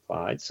measures were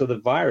applied. So the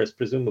virus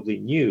presumably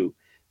knew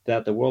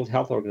that the World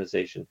Health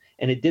Organization,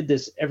 and it did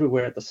this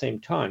everywhere at the same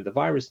time, the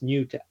virus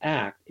knew to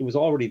act. It was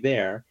already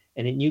there,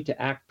 and it knew to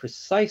act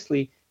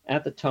precisely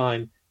at the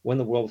time when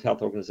the World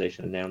Health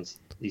Organization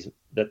announced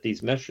that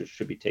these measures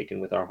should be taken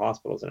with our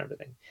hospitals and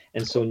everything.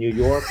 And so New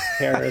York,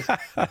 Paris,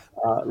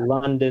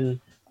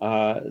 London,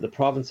 the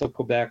province of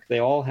Quebec, they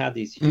all had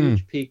these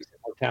huge peaks of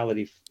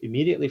mortality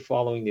immediately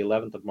following the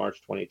 11th of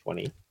March,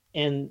 2020.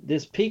 And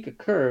this peak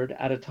occurred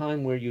at a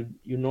time where you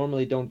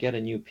normally don't get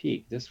a new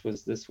peak. This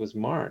was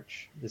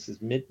March. This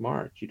is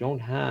mid-March. You don't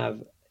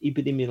have,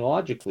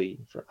 epidemiologically,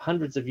 for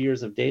hundreds of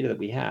years of data that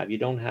we have, you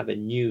don't have a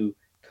new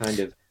kind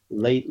of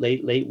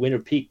late winter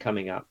peak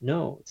coming up.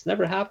 No, it's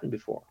never happened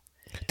before.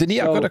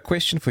 Denis, I've got a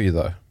question for you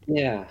though.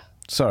 Yeah.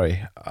 Sorry,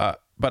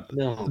 but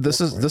No, this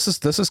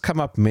has come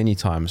up many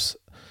times.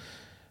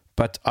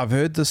 But I've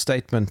heard the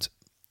statement: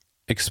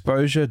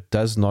 exposure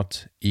does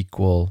not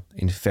equal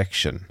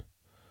infection.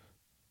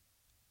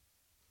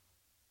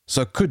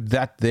 So could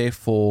that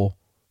therefore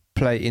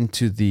play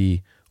into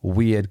the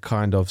weird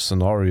kind of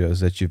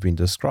scenarios that you've been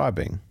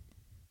describing?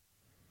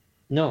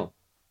 No.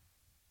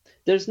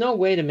 There's no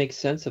way to make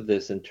sense of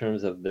this in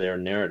terms of their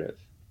narrative.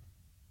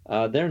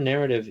 Their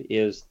narrative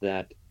is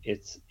that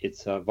it's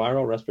a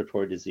viral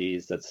respiratory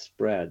disease that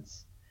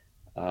spreads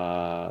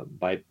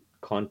by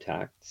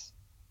contacts,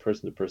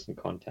 person-to-person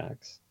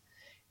contacts,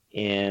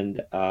 and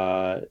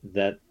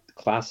that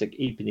classic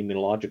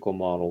epidemiological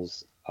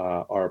models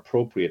are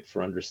appropriate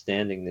for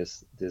understanding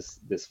this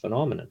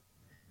phenomenon.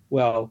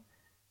 Well,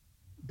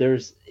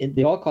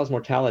 the all-cause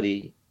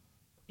mortality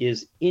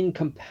is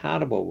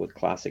incompatible with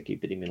classic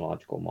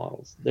epidemiological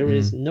models. There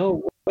is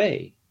no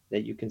way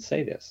that you can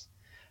say this.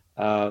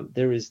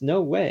 There is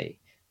no way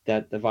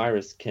that the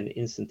virus can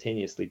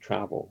instantaneously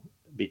travel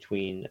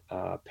between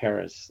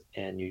Paris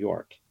and New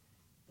York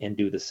and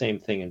do the same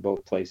thing in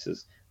both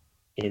places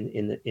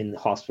in the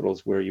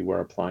hospitals where you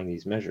were applying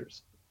these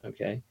measures.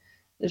 Okay,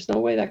 there's no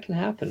way that can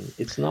happen.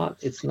 It's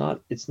not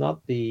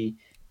the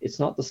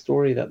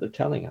story that they're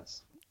telling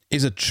us.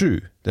 Is it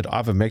true that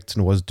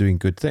ivermectin was doing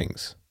good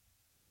things?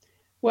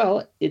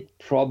 Well, it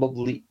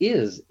probably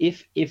is.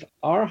 If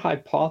our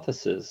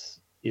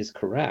hypothesis is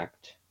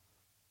correct,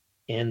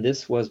 and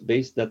this was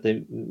based that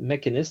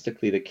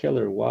mechanistically the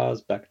killer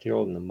was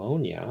bacterial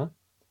pneumonia,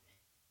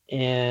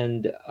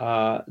 and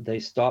they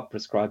stopped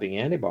prescribing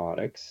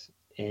antibiotics,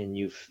 and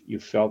you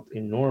felt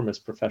enormous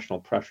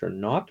professional pressure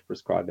not to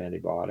prescribe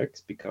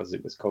antibiotics because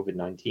it was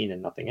COVID-19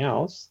 and nothing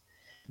else,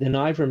 then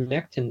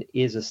ivermectin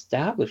is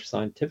established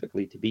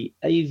scientifically to be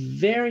a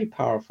very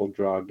powerful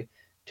drug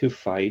to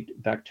fight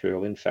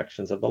bacterial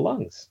infections of the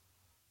lungs.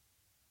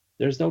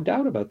 There's no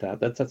doubt about that.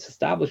 That's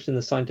established in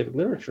the scientific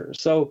literature.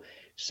 So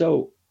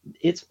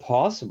it's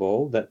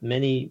possible that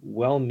many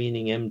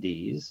well-meaning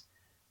MDs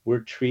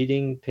were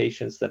treating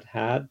patients that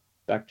had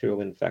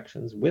bacterial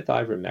infections with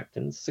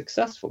ivermectin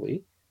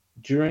successfully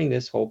during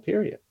this whole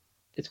period.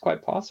 It's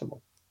quite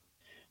possible.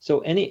 So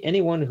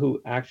anyone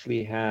who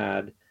actually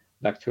had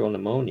bacterial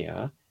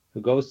pneumonia, who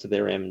goes to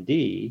their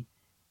MD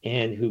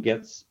and who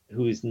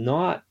is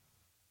not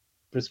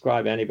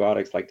prescribed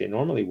antibiotics like they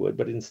normally would,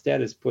 but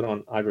instead is put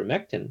on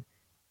ivermectin,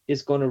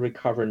 is going to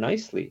recover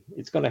nicely.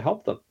 It's going to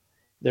help them.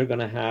 They're going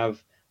to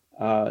have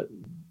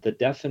the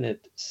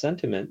definite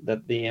sentiment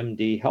that the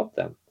MD helped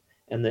them,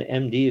 and the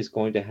MD is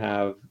going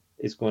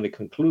to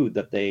conclude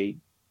that they,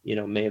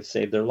 may have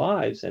saved their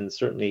lives and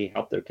certainly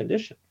helped their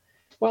condition.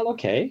 Well,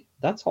 okay,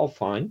 that's all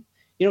fine.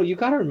 You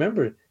got to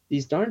remember,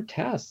 these darn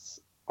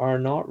tests are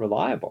not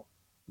reliable.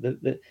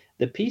 The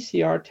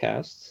PCR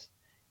tests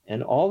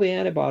and all the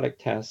antibiotic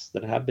tests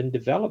that have been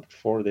developed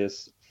for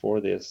this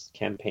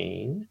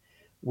campaign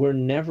were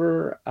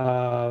never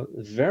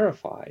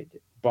verified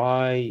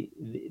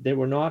they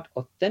were not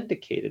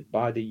authenticated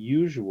by the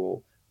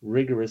usual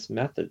rigorous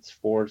methods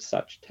for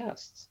such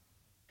tests.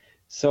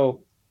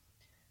 So,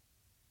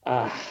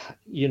 what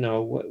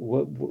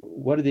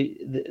are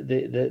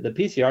the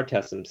PCR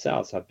tests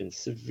themselves have been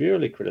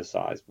severely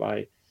criticized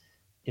by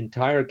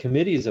entire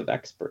committees of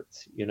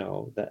experts,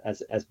 that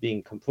as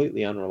being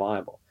completely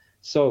unreliable.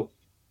 So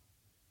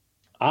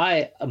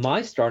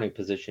my starting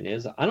position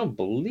is I don't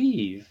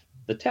believe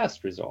the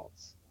test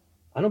results.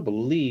 I don't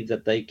believe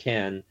that they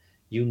can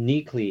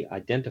uniquely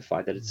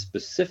identify that it's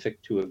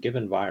specific to a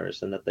given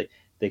virus and that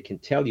they can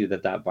tell you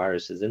that that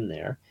virus is in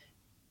there.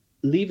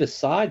 Leave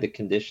aside the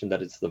condition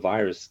that it's the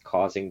virus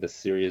causing the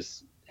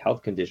serious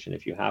health condition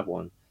if you have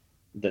one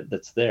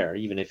that's there.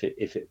 Even if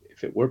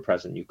it were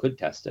present, you could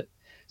test it.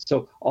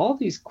 So all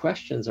these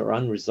questions are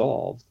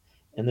unresolved,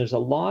 and there's a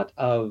lot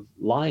of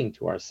lying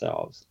to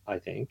ourselves, I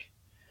think,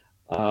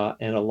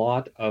 and a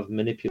lot of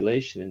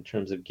manipulation in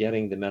terms of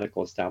getting the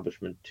medical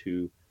establishment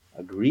to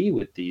agree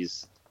with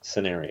these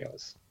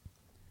scenarios.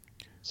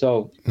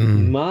 So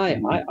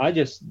I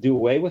just do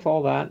away with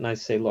all that, and I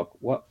say, look,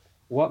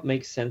 what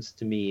makes sense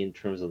to me in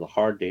terms of the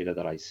hard data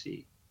that I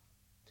see?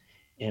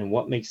 And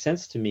what makes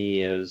sense to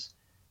me is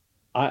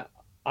I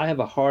have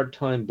a hard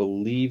time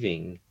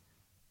believing.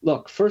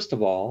 Look, first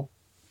of all,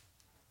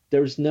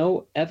 there's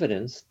no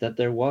evidence that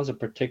there was a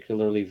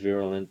particularly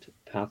virulent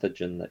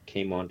pathogen that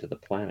came onto the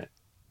planet.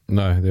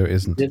 No, there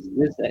isn't.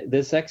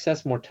 This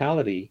excess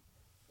mortality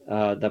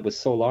that was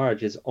so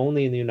large is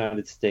only in the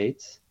United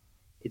States.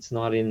 It's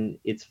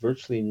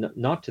virtually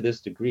not to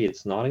this degree.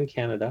 It's not in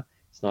Canada.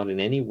 It's not in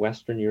any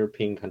Western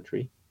European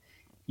country.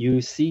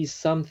 You see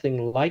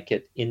something like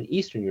it in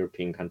Eastern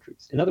European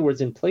countries. In other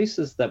words, in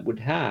places that would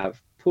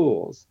have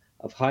pools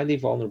of highly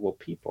vulnerable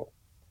people,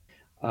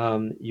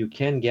 you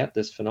can get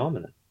this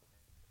phenomenon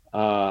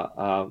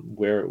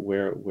where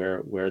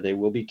they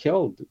will be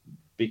killed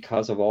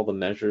because of all the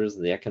measures,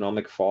 the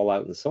economic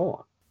fallout, and so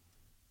on.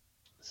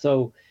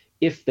 So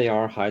if they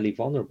are highly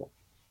vulnerable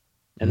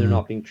and they're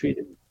not being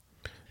treated.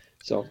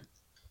 So,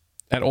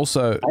 and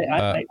also,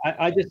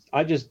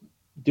 I just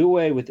do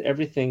away with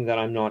everything that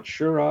I'm not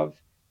sure of,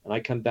 and I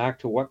come back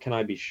to what can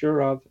I be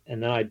sure of,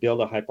 and then I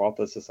build a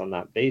hypothesis on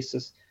that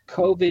basis.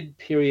 COVID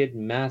period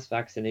mass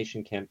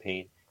vaccination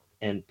campaign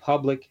and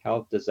public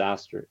health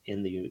disaster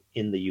in the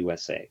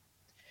USA.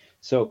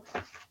 So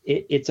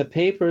it's a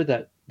paper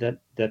that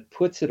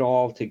puts it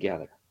all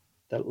together,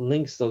 that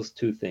links those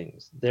two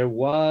things. There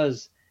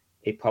was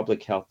a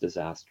public health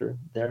disaster.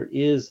 There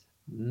is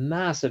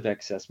massive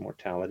excess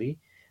mortality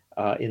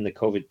in the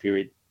COVID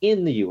period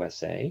in the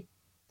USA.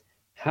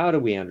 How do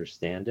we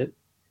understand it?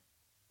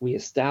 We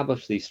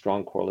establish these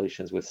strong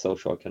correlations with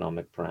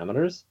socioeconomic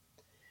parameters.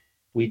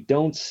 We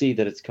don't see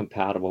that it's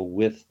compatible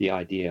with the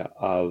idea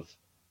of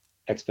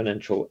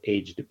exponential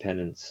age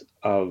dependence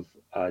of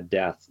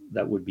death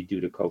that would be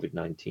due to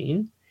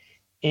COVID-19.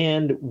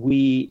 And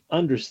we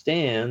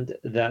understand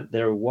that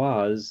there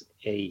was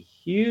a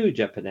huge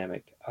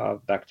epidemic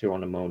of bacterial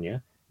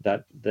pneumonia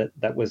that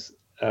was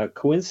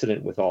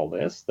coincident with all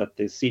this, that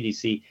the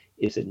CDC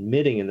is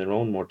admitting in their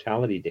own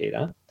mortality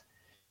data.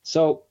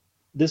 So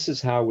this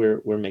is how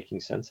we're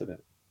making sense of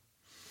it.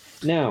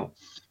 Now,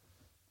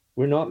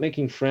 we're not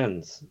making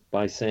friends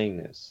by saying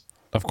this.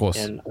 Of course.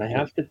 And I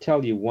have to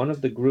tell you, one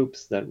of the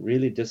groups that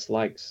really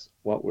dislikes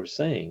what we're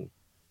saying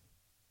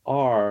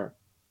are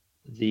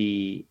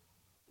the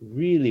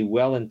really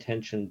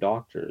well-intentioned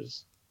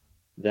doctors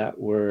that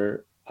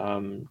were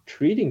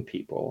treating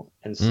people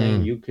and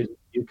saying you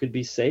could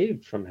be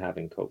saved from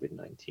having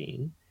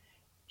COVID-19.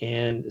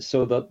 And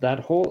so that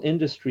whole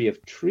industry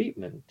of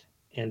treatment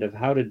and of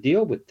how to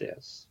deal with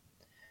this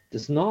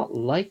does not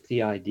like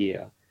the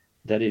idea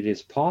that it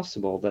is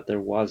possible that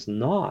there was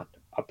not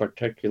a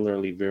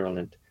particularly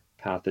virulent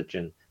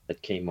pathogen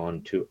that came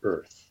onto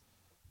Earth.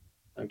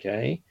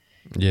 Okay?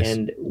 Yes.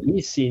 And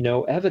we see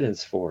no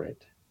evidence for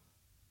it.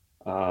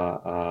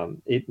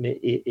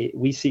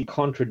 We see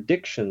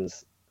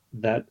contradictions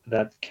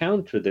that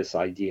counter this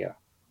idea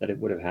that it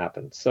would have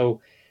happened.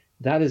 So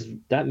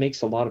that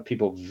makes a lot of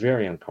people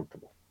very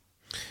uncomfortable,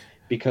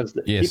 because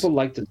people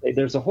like to say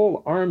there's a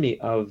whole army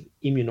of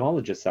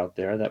immunologists out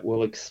there that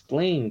will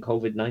explain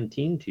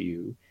COVID-19 to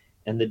you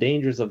and the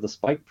dangers of the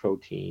spike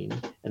protein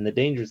and the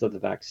dangers of the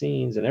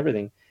vaccines and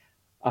everything.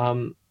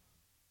 And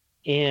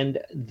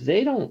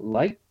they don't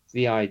like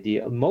the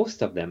idea,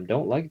 most of them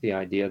don't like the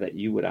idea that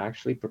you would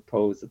actually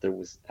propose that there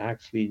was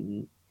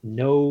actually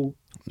no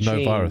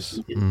virus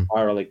in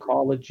viral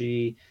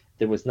ecology,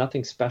 there was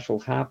nothing special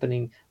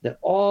happening, that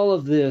all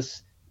of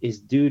this is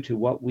due to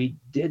what we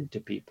did to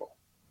people.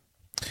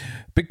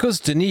 Because,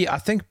 Denis, I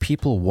think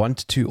people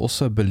want to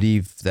also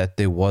believe that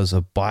there was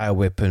a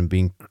bioweapon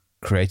being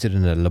created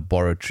in a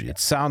laboratory. It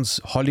sounds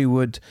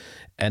Hollywood,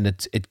 and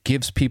it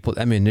gives people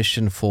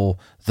ammunition for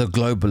the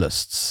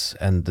globalists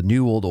and the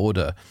New World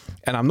Order.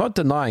 And I'm not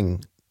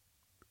denying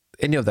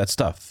any of that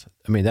stuff.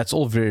 I mean, that's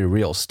all very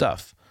real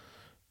stuff.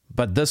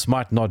 But this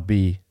might not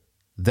be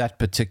that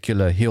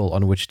particular hill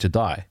on which to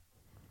die.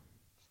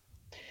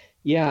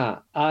 Yeah,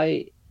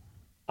 I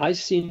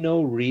see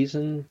no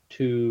reason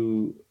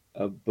to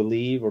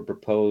believe or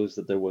propose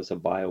that there was a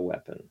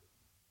bioweapon,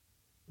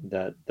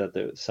 that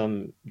there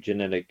some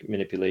genetic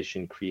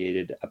manipulation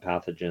created a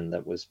pathogen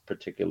that was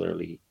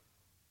particularly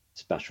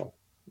special,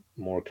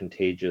 more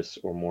contagious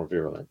or more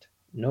virulent.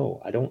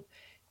 No, I don't.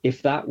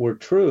 If that were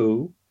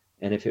true,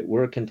 and if it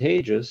were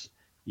contagious,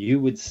 you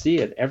would see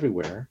it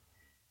everywhere.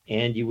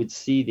 and you would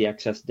see the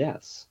excess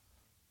deaths.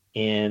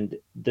 And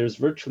there's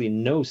virtually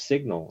no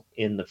signal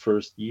in the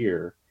first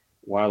year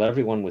while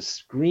everyone was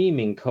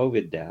screaming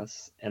COVID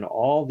deaths, and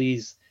all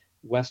these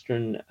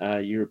Western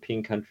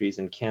European countries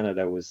and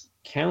Canada was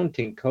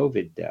counting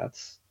COVID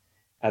deaths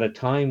at a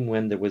time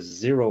when there was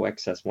zero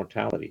excess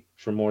mortality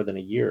for more than a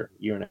year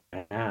and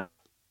a half.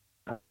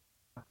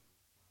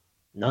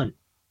 None.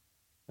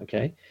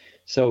 Okay.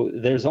 So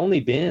there's only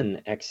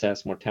been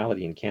excess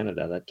mortality in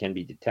Canada that can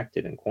be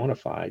detected and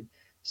quantified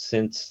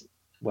since,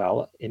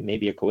 well, it may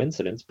be a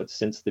coincidence, but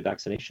since the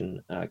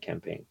vaccination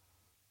campaign.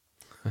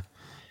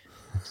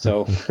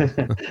 So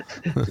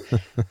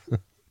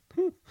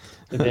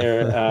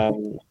there.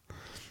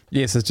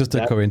 Yes, it's just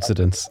a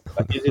coincidence.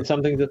 It's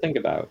something to think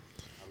about.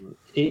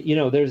 You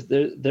know,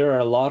 there are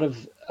a lot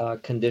of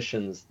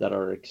conditions that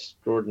are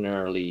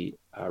extraordinarily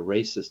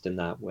racist in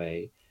that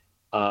way.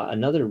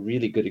 Another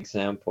really good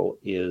example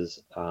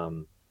is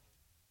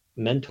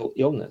mental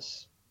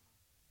illness.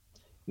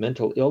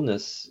 Mental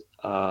illness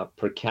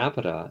per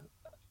capita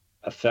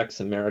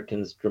affects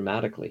Americans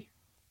dramatically,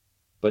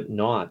 but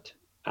not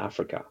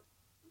Africa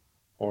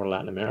or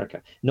Latin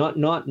America.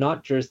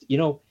 Not just, you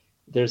know,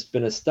 there's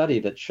been a study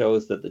that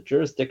shows that the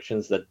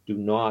jurisdictions that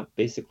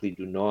basically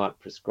do not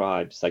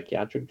prescribe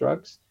psychiatric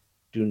drugs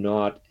do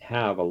not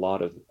have a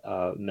lot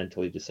of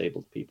mentally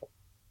disabled people.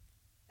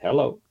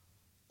 Hello.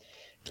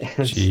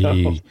 Gee,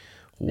 so,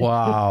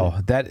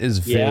 wow, that is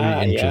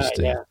very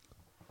interesting.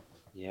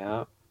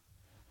 Yeah.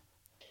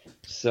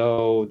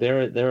 So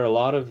there are a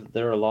lot of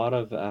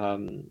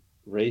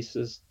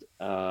racist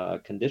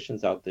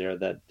conditions out there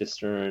that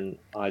discern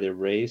either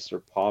race or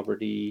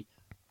poverty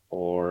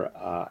or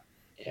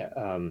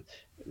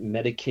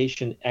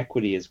medication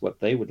equity is what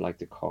they would like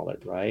to call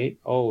it, right?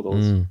 Oh,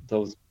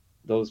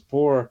 those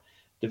poor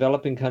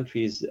developing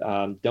countries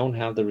don't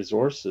have the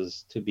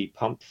resources to be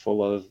pumped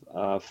full of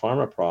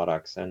pharma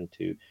products and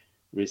to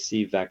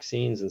receive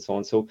vaccines and so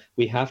on. So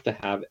we have to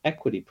have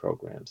equity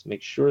programs,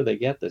 make sure they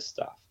get this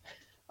stuff.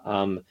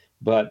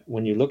 But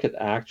when you look at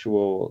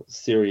actual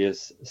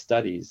serious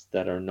studies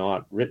that are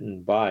not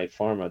written by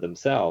pharma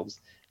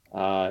themselves,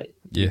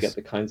 you get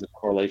the kinds of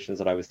correlations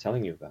that I was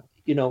telling you about.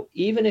 You know,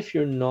 even if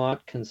you're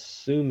not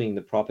consuming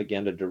the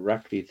propaganda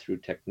directly through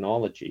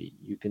technology,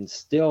 you can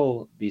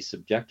still be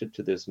subjected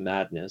to this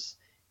madness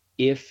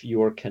if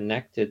you're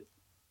connected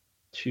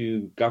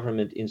to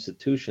government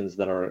institutions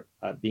that are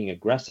being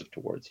aggressive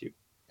towards you.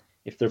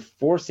 If they're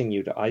forcing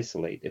you to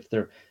isolate, if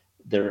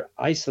they're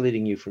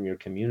isolating you from your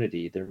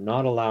community, they're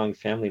not allowing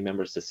family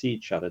members to see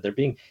each other,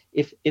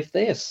 if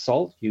they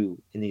assault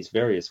you in these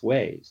various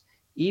ways,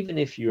 even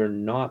if you're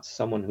not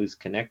someone who's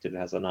connected,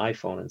 has an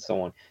iPhone and so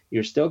on,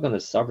 you're still going to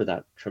suffer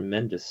that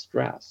tremendous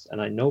stress.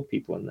 And I know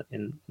people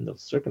in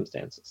those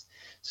circumstances.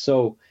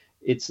 So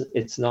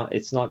it's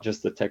not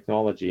just the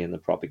technology and the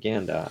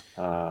propaganda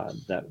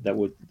that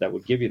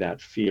would give you that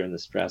fear and the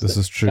stress. This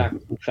is true.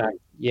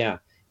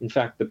 In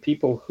fact, the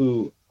people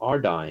who are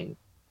dying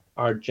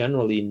are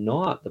generally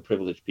not the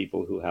privileged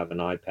people who have an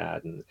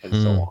iPad and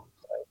so on.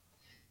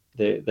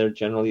 Right? They're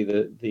generally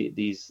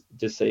these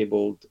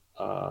disabled.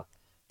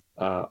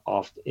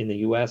 Oft in the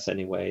U.S.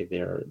 anyway,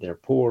 they're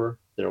poor,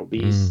 they're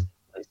obese,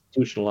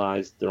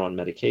 institutionalized, they're on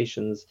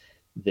medications,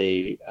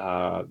 they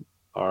have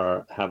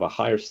a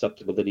higher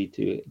susceptibility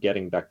to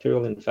getting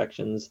bacterial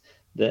infections.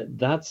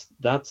 Those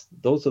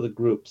are the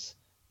groups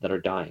that are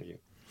dying.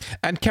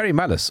 And Kary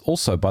Mullis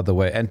also, by the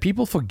way, and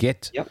people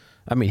forget. Yep.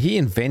 I mean, he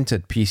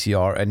invented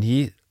PCR, and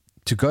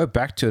to go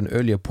back to an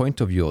earlier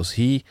point of yours,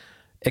 he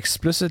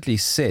explicitly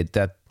said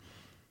that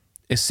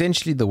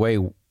essentially the way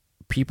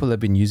people have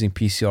been using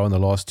PCR in the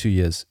last 2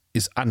 years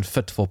is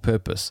unfit for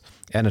purpose.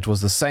 And it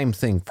was the same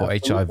thing for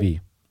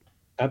HIV.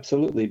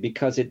 Absolutely,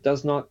 because it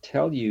does not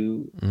tell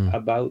you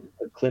about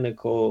a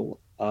clinical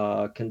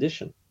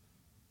condition.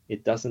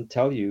 It doesn't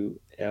tell you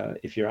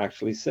if you're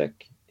actually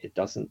sick. It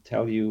doesn't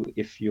tell you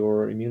if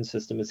your immune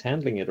system is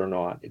handling it or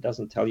not. It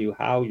doesn't tell you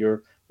how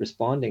you're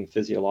responding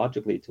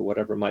physiologically to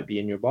whatever might be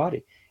in your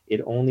body.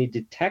 It only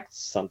detects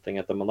something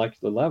at the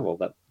molecular level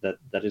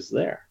that is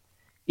there.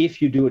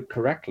 If you do it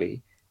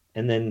correctly,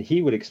 and then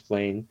he would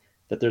explain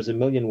that there's a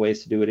million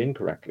ways to do it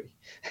incorrectly.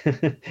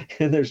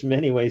 And there's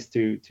many ways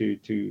to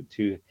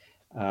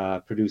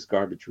produce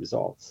garbage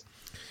results.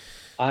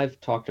 I've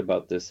talked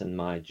about this in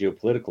my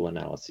geopolitical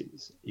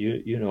analyses.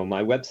 You know,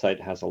 my website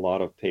has a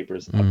lot of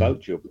papers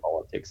about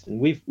geopolitics,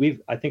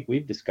 and I think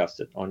we've discussed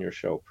it on your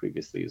show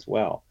previously as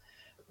well.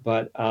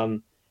 But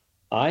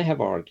I have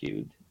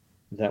argued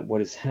that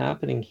what is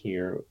happening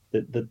here,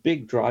 the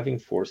big driving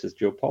force is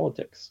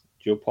geopolitics.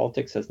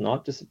 Geopolitics has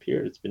not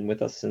disappeared. It's been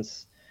with us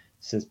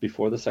since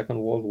before the Second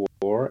World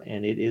War,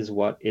 and it is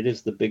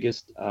the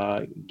biggest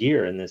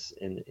gear in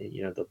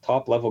the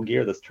top level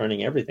gear that's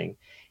turning everything.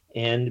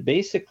 And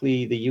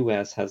basically, the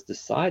U.S. has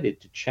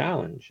decided to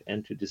challenge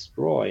and to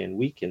destroy and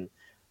weaken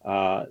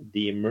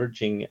the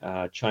emerging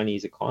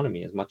Chinese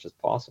economy as much as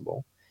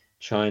possible.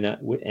 China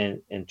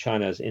and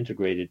China has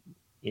integrated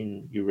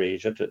in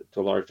Eurasia to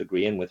a large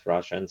degree, and with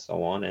Russia and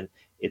so on, and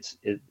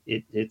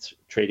its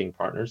trading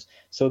partners.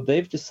 So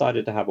they've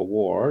decided to have a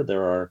war.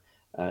 There are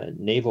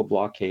naval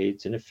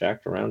blockades in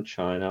effect around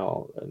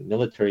China,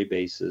 military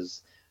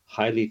bases,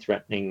 highly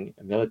threatening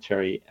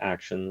military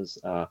actions,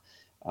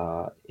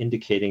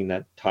 indicating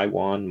that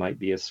Taiwan might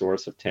be a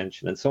source of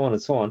tension, and so on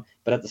and so on.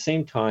 But at the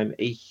same time,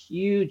 a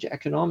huge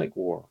economic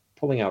war,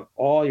 pulling out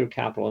all your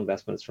capital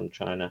investments from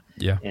China,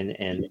 Yeah.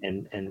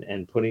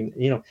 and putting,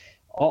 you know,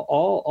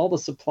 all the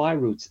supply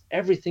routes,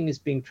 everything is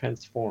being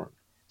transformed.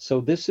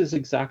 So this is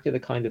exactly the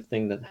kind of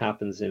thing that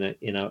happens in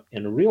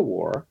a real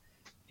war,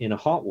 in a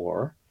hot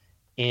war,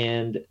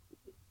 and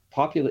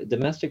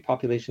domestic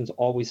populations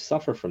always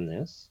suffer from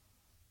this,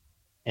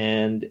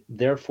 and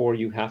therefore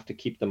you have to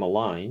keep them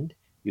aligned.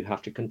 You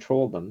have to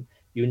control them.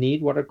 You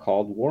need what are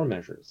called war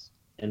measures,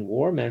 and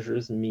war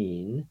measures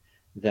mean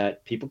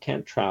that people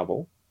can't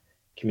travel,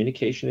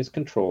 communication is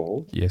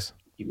controlled. Yes.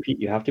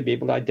 You have to be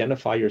able to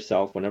identify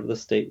yourself whenever the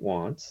state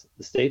wants.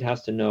 The state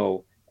has to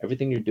know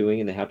everything you're doing,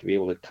 and they have to be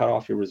able to cut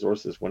off your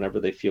resources whenever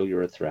they feel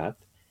you're a threat.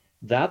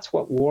 That's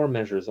what war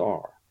measures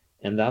are.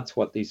 And that's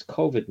what these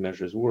COVID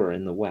measures were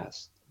in the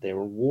West. They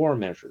were war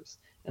measures,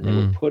 and they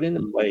were put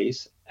into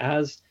place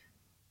as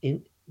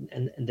in,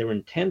 and they were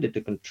intended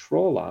to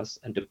control us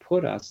and to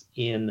put us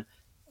in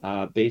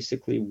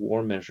basically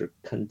war measure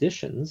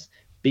conditions,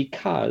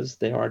 because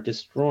they are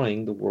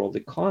destroying the world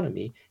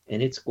economy,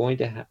 and it's going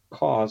to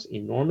cause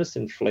enormous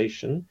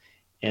inflation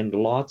and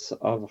lots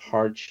of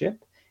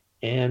hardship.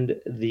 And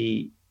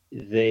they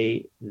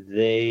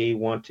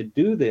want to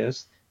do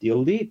this. The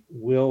elite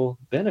will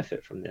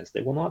benefit from this.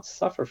 They will not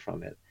suffer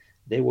from it.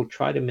 They will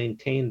try to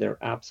maintain their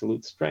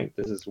absolute strength.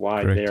 This is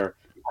why Correct. they're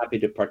happy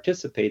to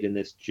participate in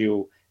this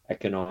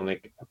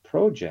geoeconomic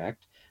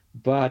project.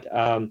 But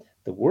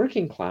the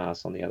working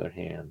class, on the other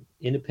hand,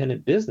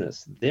 independent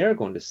business, they're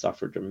going to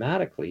suffer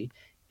dramatically,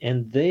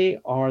 and they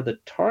are the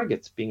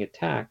targets being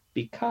attacked,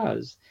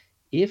 because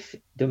if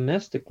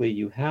domestically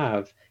you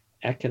have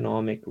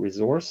economic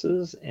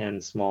resources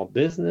and small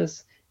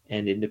business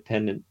and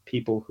independent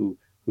people who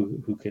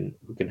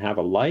can have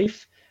a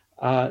life,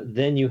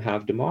 then you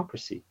have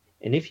democracy.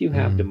 And if you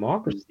have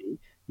democracy,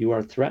 you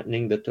are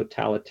threatening the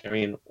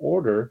totalitarian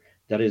order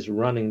that is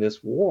running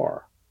this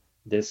war,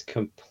 this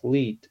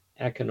complete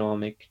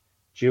economic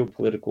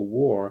geopolitical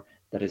war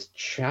that is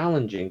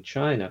challenging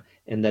China,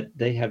 and that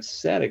they have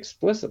said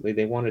explicitly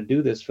they want to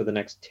do this for the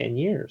next 10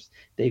 years.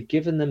 They've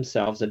given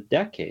themselves a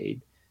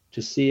decade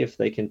to see if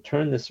they can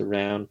turn this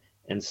around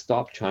and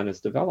stop China's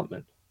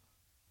development.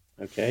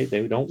 Okay,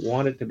 they don't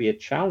want it to be a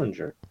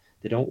challenger.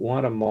 They don't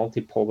want a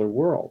multipolar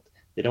world.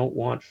 They don't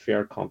want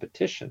fair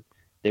competition.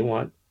 They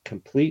want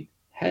complete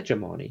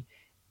hegemony,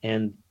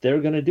 and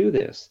they're going to do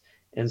this.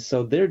 And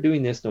so they're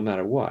doing this no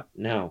matter what.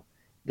 Now,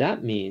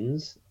 that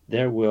means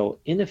there will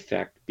in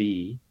effect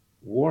be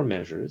war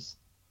measures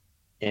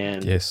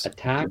and Yes.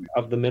 attack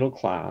of the middle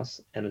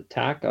class, an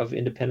attack of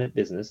independent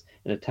business,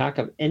 an attack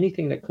of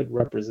anything that could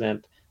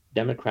represent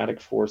democratic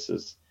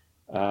forces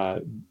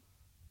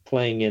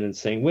playing in and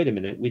saying, wait a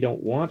minute, we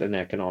don't want an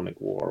economic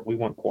war. We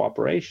want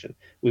cooperation.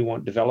 We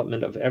want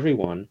development of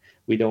everyone.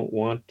 We don't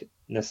want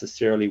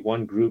necessarily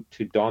one group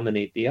to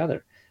dominate the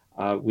other.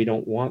 We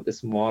don't want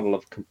this model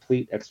of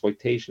complete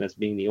exploitation as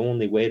being the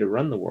only way to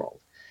run the world.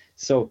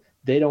 So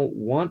they don't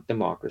want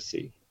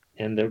democracy,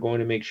 and they're going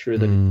to make sure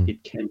that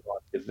it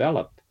cannot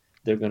develop.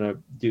 They're going to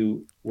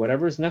do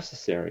whatever is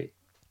necessary,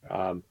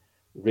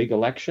 rig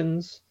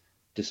elections,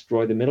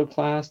 destroy the middle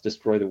class,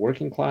 destroy the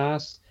working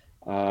class,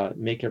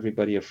 make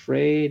everybody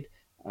afraid,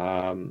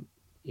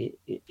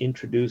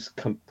 introduce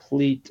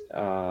complete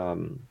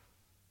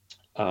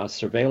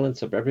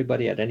surveillance of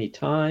everybody at any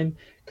time,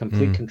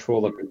 complete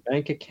control of your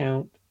bank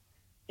account.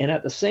 And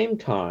at the same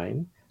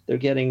time, they're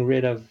getting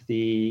rid of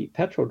the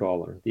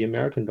petrodollar, the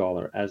American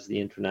dollar, as the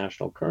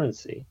international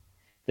currency.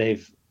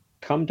 They've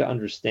come to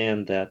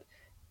understand that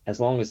as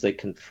long as they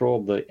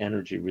controlled the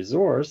energy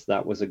resource,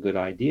 that was a good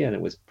idea, and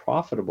it was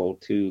profitable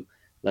to,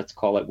 let's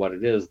call it what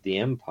it is, the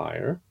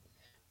empire.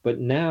 But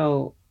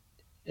now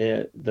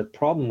the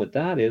problem with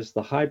that is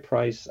the high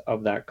price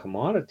of that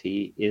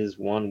commodity is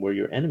one where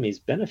your enemies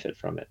benefit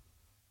from it.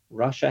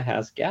 Russia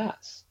has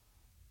gas.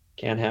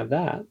 Can't have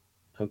that.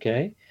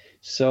 Okay?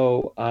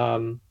 So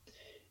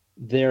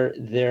they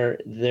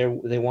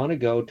want to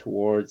go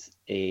towards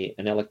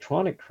an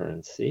electronic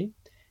currency,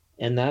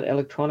 and that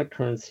electronic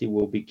currency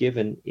will be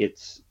given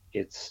its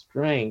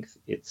strength,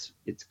 its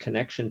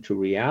connection to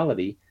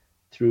reality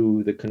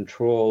through the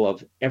control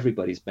of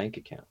everybody's bank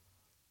account.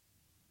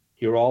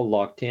 You're all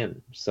locked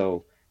in.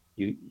 So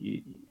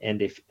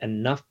and if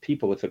enough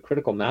people, if a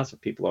critical mass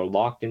of people are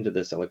locked into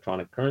this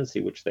electronic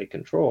currency, which they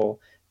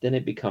control, then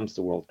it becomes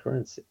the world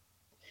currency.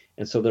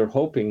 And so they're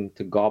hoping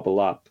to gobble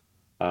up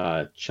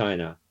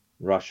China,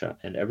 Russia,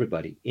 and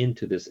everybody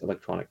into this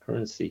electronic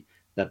currency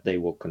that they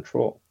will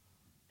control.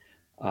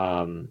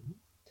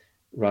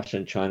 Russia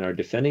and China are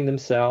defending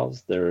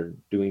themselves. They're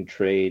doing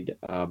trade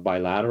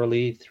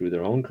bilaterally through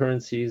their own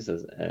currencies,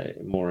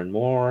 more and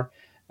more.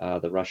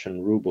 The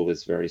Russian ruble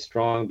is very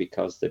strong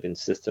because they've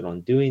insisted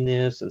on doing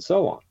this, and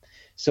so on.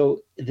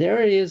 So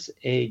there is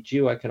a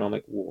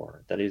geoeconomic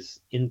war that is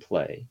in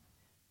play,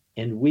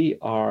 and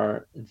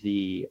we're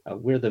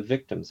the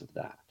victims of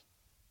that.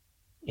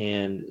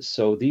 And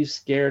so these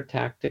scare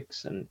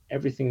tactics and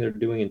everything they're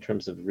doing in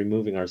terms of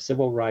removing our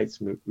civil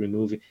rights,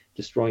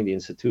 destroying the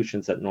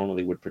institutions that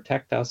normally would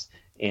protect us,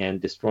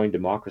 and destroying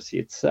democracy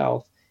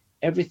itself,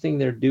 everything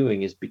they're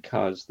doing is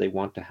because they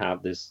want to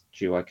have this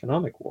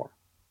geoeconomic war.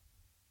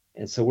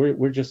 And so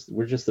we're just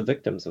the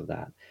victims of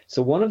that.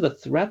 So one of the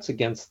threats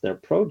against their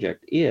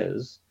project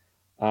is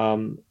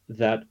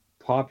that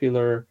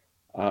popular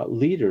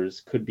leaders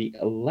could be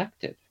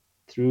elected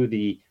through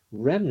the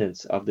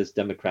remnants of this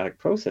democratic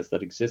process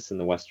that exists in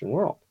the Western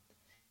world.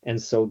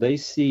 And so they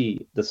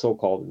see the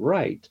so-called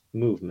right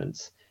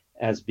movements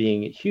as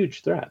being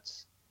huge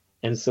threats.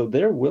 And so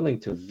they're willing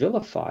to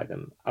vilify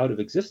them out of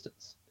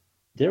existence.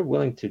 They're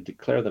willing to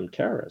declare them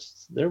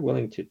terrorists. They're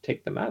willing to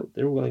take them out.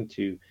 They're willing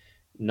to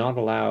not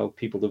allow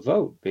people to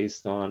vote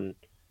based on,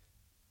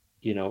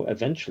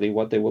 eventually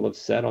what they will have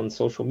said on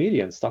social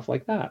media and stuff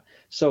like that.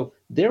 So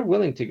they're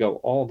willing to go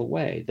all the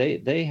way.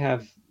 They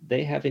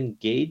have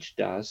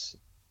engaged us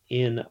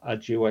in a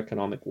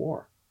geoeconomic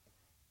war,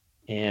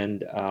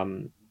 and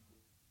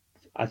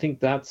I think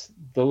that's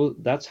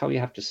how you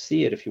have to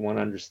see it if you want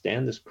to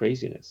understand this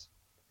craziness.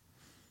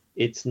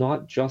 It's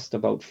not just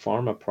about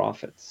pharma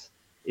profits.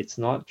 It's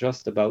not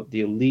just about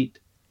the elite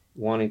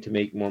wanting to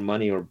make more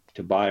money or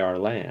to buy our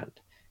land.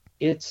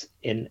 It's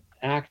an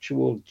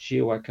actual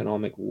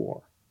geoeconomic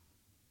war.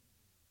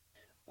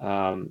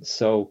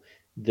 So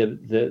at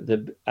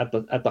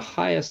the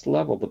highest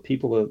level, the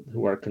people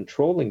who are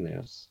controlling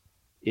this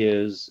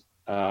is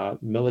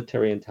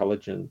military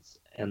intelligence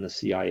and the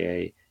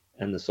CIA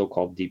and the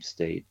so-called deep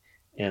state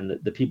and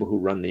the people who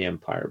run the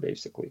empire.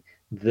 Basically,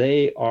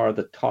 they are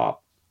the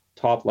top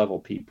level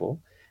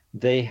people.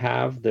 They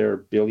have their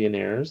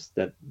billionaires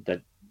that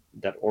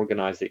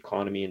organize the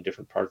economy in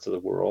different parts of the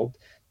world.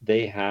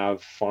 They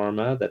have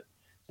pharma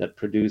that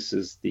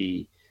produces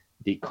the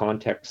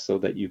context so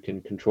that you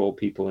can control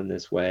people in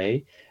this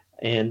way,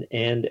 and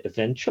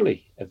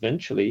eventually,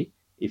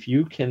 if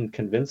you can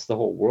convince the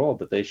whole world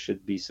that they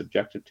should be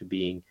subjected to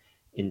being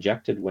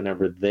injected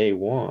whenever they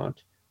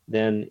want,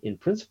 then in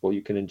principle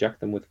you can inject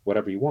them with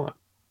whatever you want.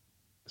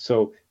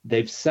 So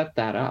they've set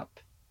that up.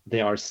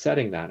 They are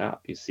setting that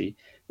up. You see,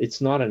 it's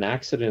not an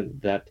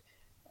accident that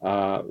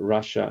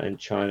Russia and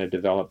China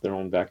developed their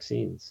own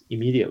vaccines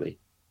immediately,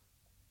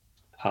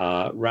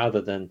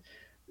 rather than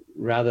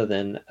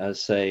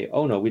say,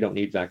 oh no, we don't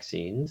need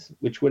vaccines,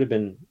 which would have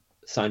been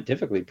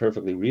scientifically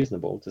perfectly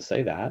reasonable to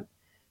say that.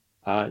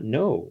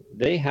 No,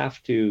 they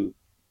have to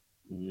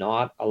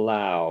not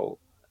allow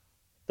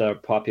the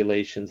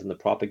populations and the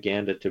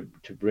propaganda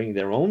to bring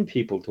their own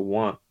people to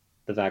want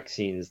the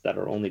vaccines that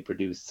are only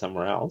produced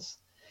somewhere else.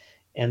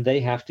 And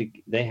the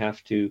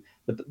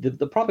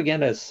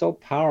propaganda is so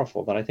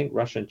powerful that I think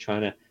Russia and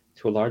China,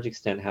 to a large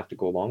extent, have to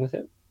go along with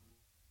it.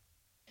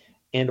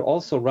 And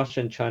also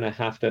Russia and China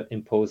have to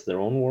impose their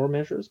own war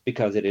measures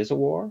because it is a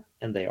war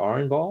and they are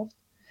involved.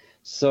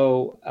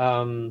 So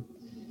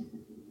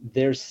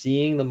they're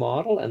seeing the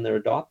model and they're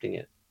adopting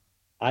it.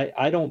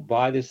 I don't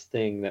buy this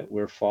thing that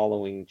we're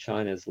following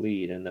China's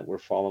lead and that we're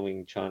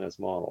following China's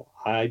model.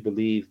 I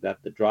believe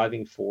that the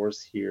driving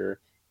force here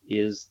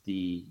is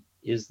the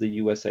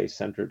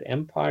USA-centered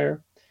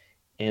empire,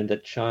 and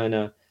that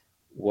China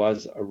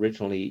was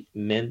originally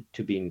meant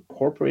to be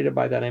incorporated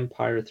by that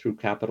empire through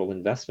capital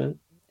investment,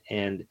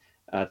 and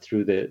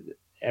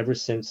ever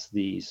since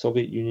the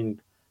Soviet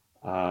Union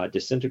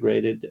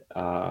disintegrated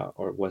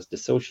or was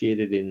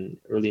dissociated in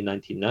early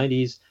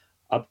 1990s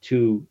up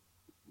to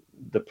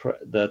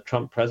the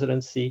Trump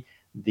presidency,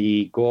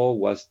 the goal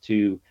was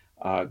to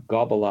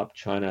gobble up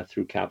China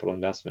through capital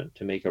investment,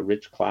 to make a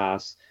rich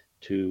class,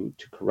 to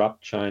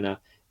corrupt China,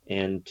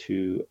 and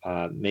to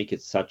make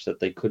it such that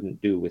they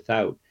couldn't do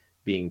without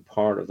being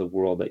part of the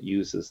world that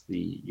uses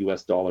the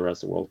US dollar as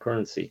the world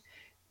currency.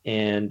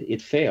 And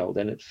it failed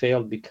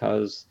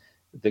because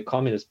the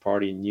Communist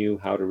Party knew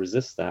how to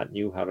resist that,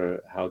 knew how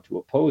to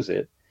oppose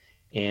it,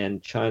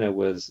 and China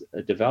was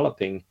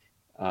developing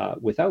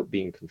without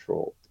being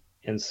controlled.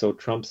 And so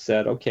Trump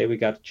said, okay, we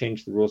got to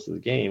change the rules of the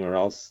game or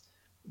else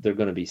there are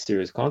going to be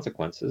serious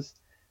consequences.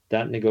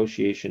 That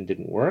negotiation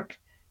didn't work,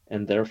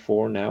 and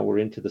therefore now we're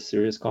into the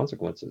serious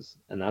consequences.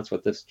 And that's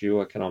what this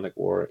geoeconomic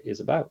war is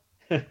about.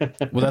 Well,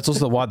 that's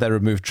also why they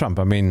removed Trump.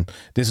 I mean,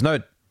 there's no...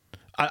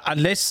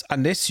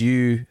 Unless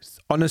you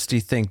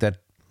honestly think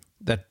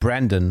that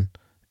Brandon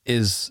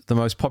is the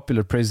most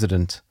popular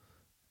president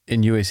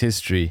in US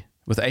history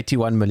with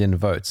 81 million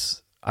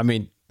votes. I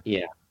mean,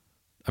 yeah.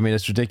 I mean,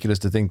 it's ridiculous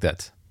to think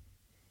that.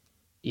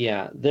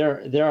 Yeah,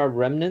 there are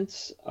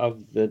remnants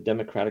of the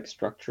democratic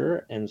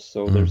structure, and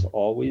so there's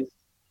always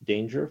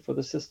danger for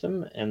the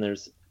system. And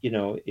there's,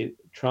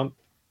 Trump,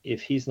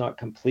 if he's not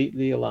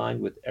completely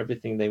aligned with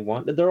everything they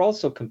want, there are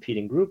also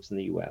competing groups in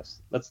the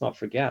US. Let's not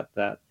forget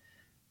that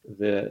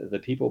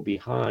the people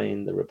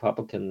behind the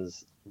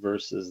Republicans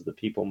versus the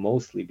people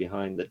mostly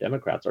behind the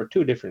Democrats are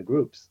two different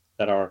groups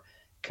that are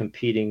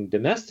competing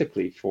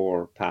domestically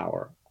for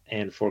power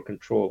and for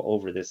control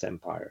over this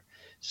empire.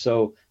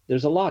 So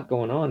there's a lot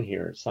going on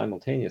here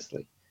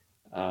simultaneously.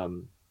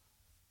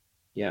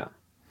 Yeah.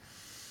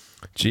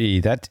 Gee,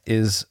 that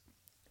is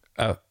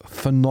a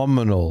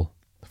phenomenal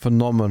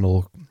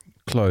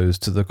close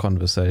to the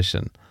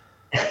conversation.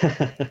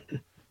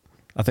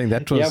 I think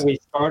that was... Yeah, we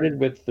started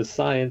with the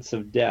science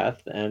of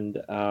death, and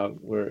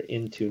we're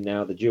into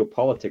now the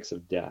geopolitics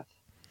of death.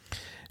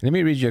 Let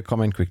me read you a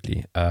comment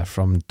quickly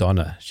from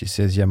Donna. She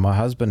says, yeah, my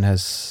husband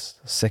has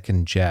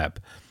second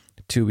jab.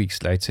 2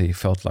 weeks later, he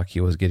felt like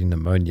he was getting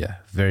pneumonia,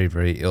 very,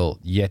 very ill,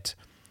 yet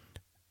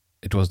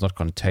it was not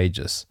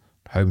contagious.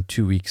 Home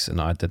 2 weeks and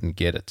I didn't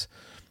get it.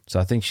 So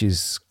I think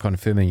she's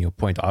confirming your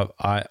point.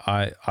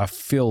 I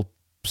feel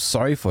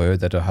sorry for her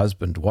that her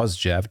husband was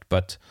jabbed,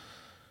 but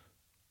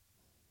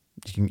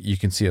you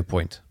can see her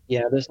point.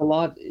 Yeah, there's a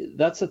lot.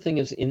 That's the thing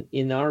is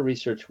in our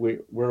research,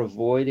 we're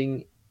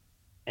avoiding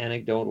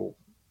anecdotal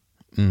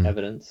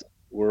evidence.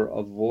 We're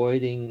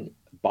avoiding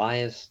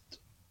biased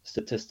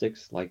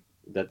statistics like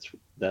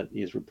that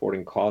is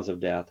reporting cause of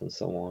death and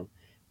so on.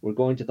 We're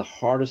going to the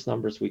hardest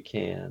numbers we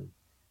can,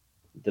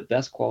 the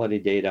best quality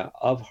data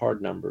of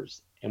hard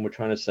numbers, and we're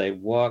trying to say,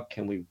 what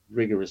can we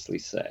rigorously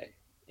say?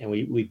 And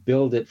we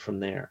build it from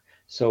there.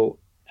 So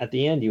at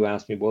the end, you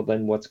ask me, well,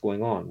 then what's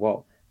going on?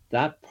 Well,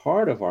 that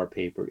part of our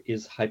paper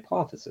is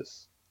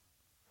hypothesis.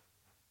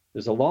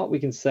 There's a lot we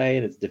can say,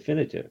 and it's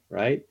definitive,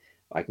 right?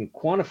 I can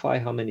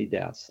quantify how many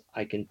deaths.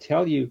 I can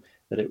tell you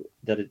that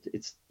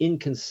it's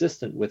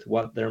inconsistent with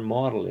what their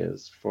model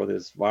is for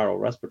this viral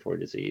respiratory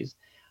disease.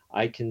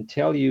 I can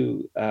tell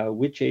you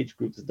which age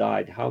groups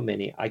died, how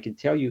many. I can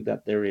tell you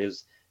that there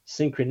is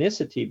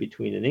synchronicity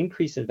between an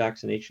increase in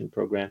vaccination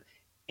program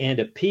and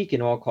a peak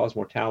in all-cause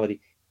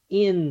mortality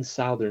in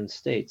southern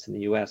states in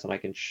the U.S. And I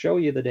can show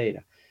you the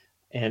data.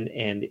 And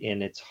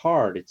it's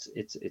hard.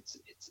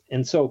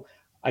 And so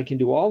I can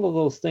do all of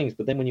those things.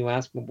 But then when you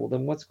ask me, well,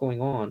 then what's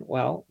going on?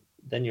 Well,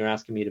 then you're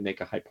asking me to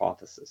make a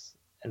hypothesis.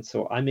 And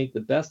so I make the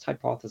best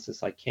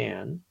hypothesis I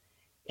can.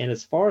 And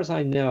as far as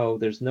I know,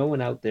 there's no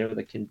one out there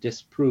that can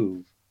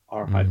disprove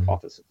our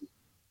hypothesis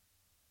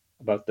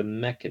about the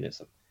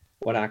mechanism,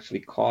 what actually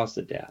caused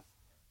the death,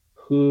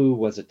 who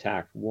was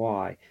attacked,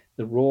 why,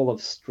 the role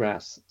of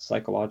stress,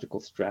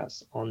 psychological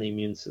stress on the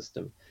immune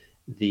system,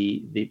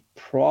 the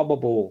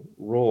probable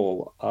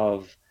role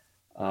of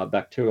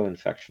bacterial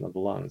infection of the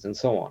lungs, and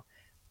so on.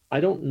 I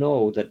don't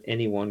know that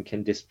anyone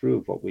can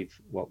disprove what we've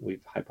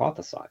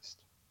hypothesized.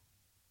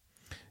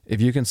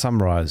 If you can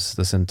summarize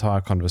this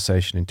entire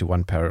conversation into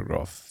one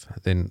paragraph,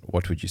 then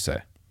what would you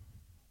say?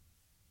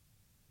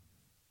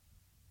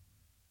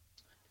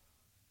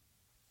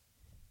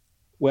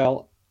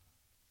 Well,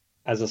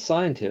 as a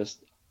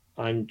scientist,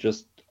 I'm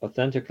just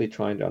authentically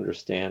trying to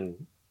understand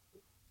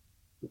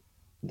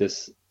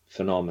this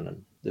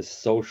phenomenon, this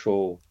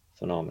social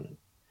phenomenon.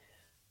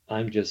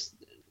 I'm just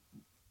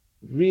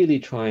really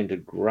trying to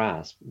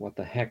grasp what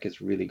the heck is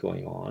really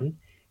going on.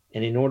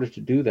 And in order to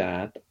do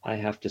that, I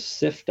have to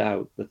sift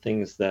out the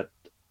things that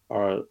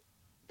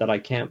I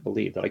can't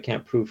believe, that I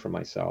can't prove for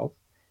myself,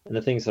 and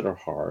the things that are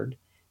hard.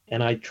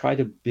 And I try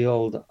to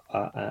build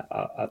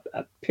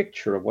a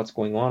picture of what's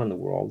going on in the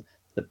world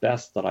the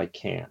best that I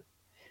can.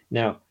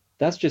 Now,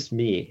 that's just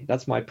me.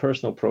 That's my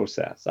personal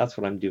process. That's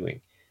what I'm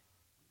doing.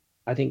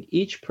 I think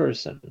each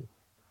person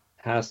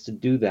has to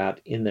do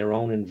that in their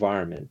own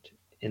environment,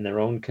 in their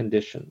own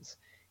conditions.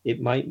 It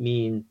might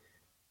mean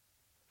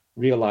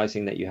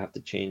realizing that you have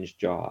to change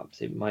jobs.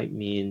 It might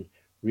mean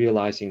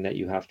realizing that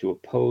you have to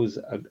oppose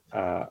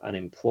an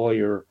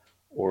employer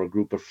or a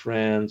group of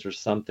friends or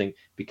something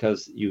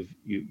because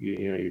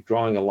you're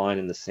drawing a line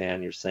in the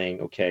sand. You're saying,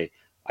 okay,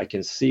 I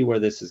can see where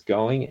this is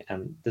going,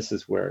 and this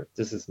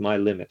is my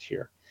limit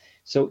here.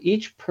 So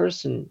each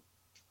person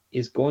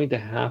is going to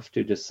have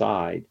to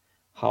decide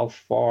how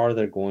far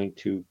they're going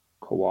to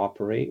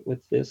cooperate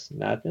with this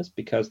madness,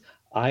 because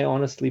I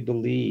honestly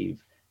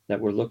believe that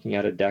we're looking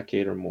at a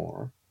decade or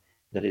more,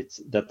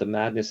 that the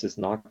madness is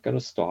not going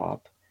to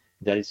stop,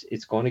 that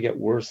it's going to get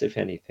worse. If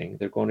anything,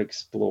 they're going to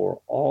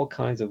explore all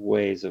kinds of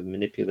ways of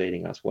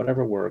manipulating us,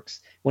 whatever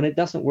works. When it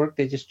doesn't work,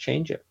 they just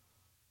change it.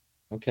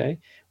 Okay?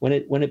 When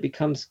it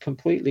becomes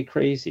completely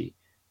crazy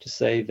to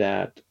say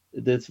that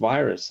this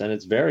virus and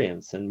its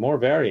variants and more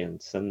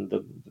variants and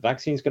the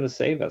vaccine's going to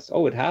save us.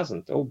 Oh, it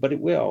hasn't. Oh, but it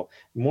will.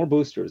 More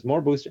boosters,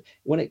 more boosters.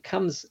 When it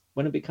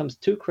becomes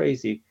too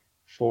crazy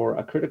for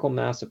a critical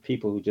mass of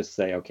people who just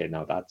say, okay,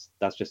 no,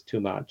 that's just too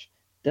much,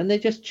 then they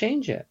just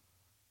change it.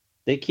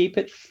 They keep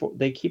it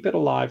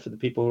alive for the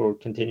people who are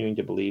continuing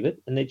to believe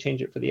it, and they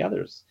change it for the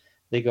others.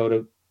 They go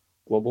to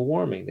global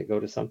warming. They go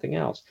to something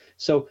else.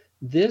 So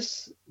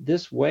this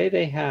way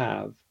they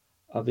have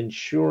of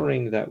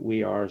ensuring that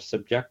we are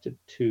subjected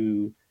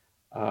to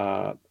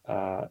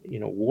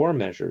war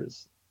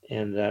measures,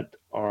 and that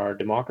our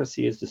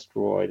democracy is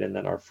destroyed and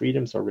that our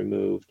freedoms are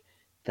removed,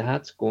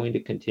 that's going to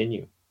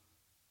continue.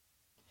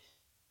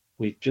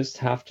 We just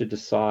have to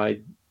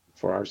decide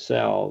for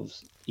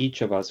ourselves,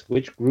 each of us,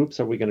 which groups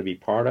are we going to be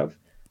part of?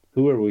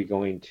 Who are we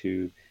going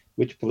to,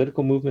 which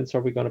political movements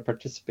are we going to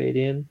participate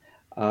in?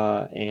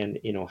 And,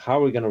 how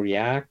are we going to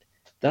react?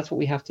 That's what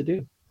we have to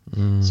do.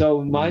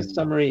 So my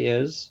summary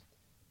is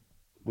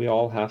we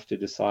all have to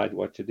decide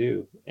what to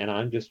do. And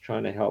I'm just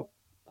trying to help.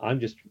 I'm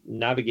just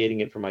navigating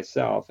it for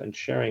myself and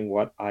sharing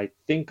what I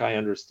think I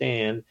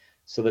understand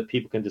so that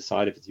people can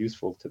decide if it's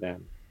useful to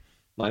them.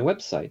 My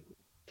website,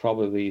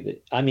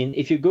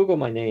 if you Google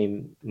my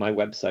name, my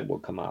website will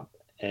come up.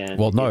 And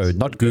well, no,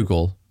 not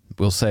Google.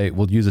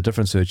 We'll use a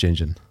different search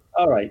engine.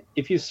 All right.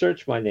 If you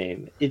search my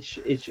name,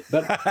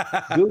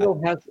 but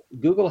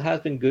Google has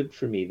been good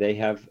for me. They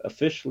have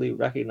officially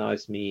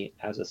recognized me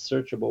as a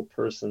searchable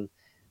person,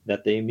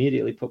 that they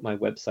immediately put my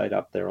website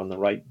up there on the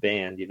right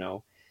band,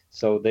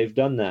 So they've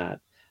done that.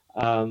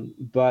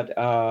 But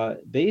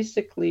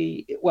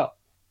basically,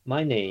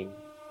 my name,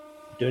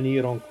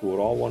 Denis Rancourt,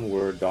 all one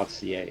word,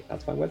 .ca.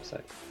 That's my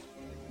website.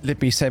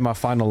 Let me say my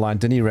final line.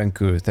 Denis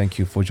Rancourt, thank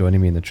you for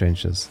joining me in the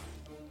trenches.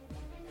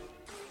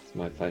 It's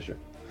my pleasure.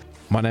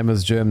 My name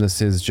is Germ.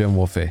 This is Germ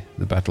Warfare,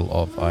 the battle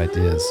of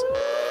ideas.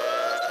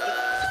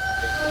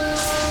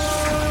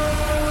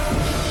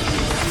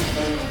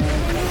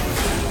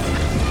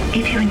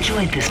 If you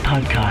enjoyed this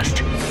podcast,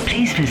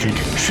 please visit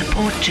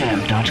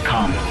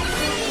supportgerm.com.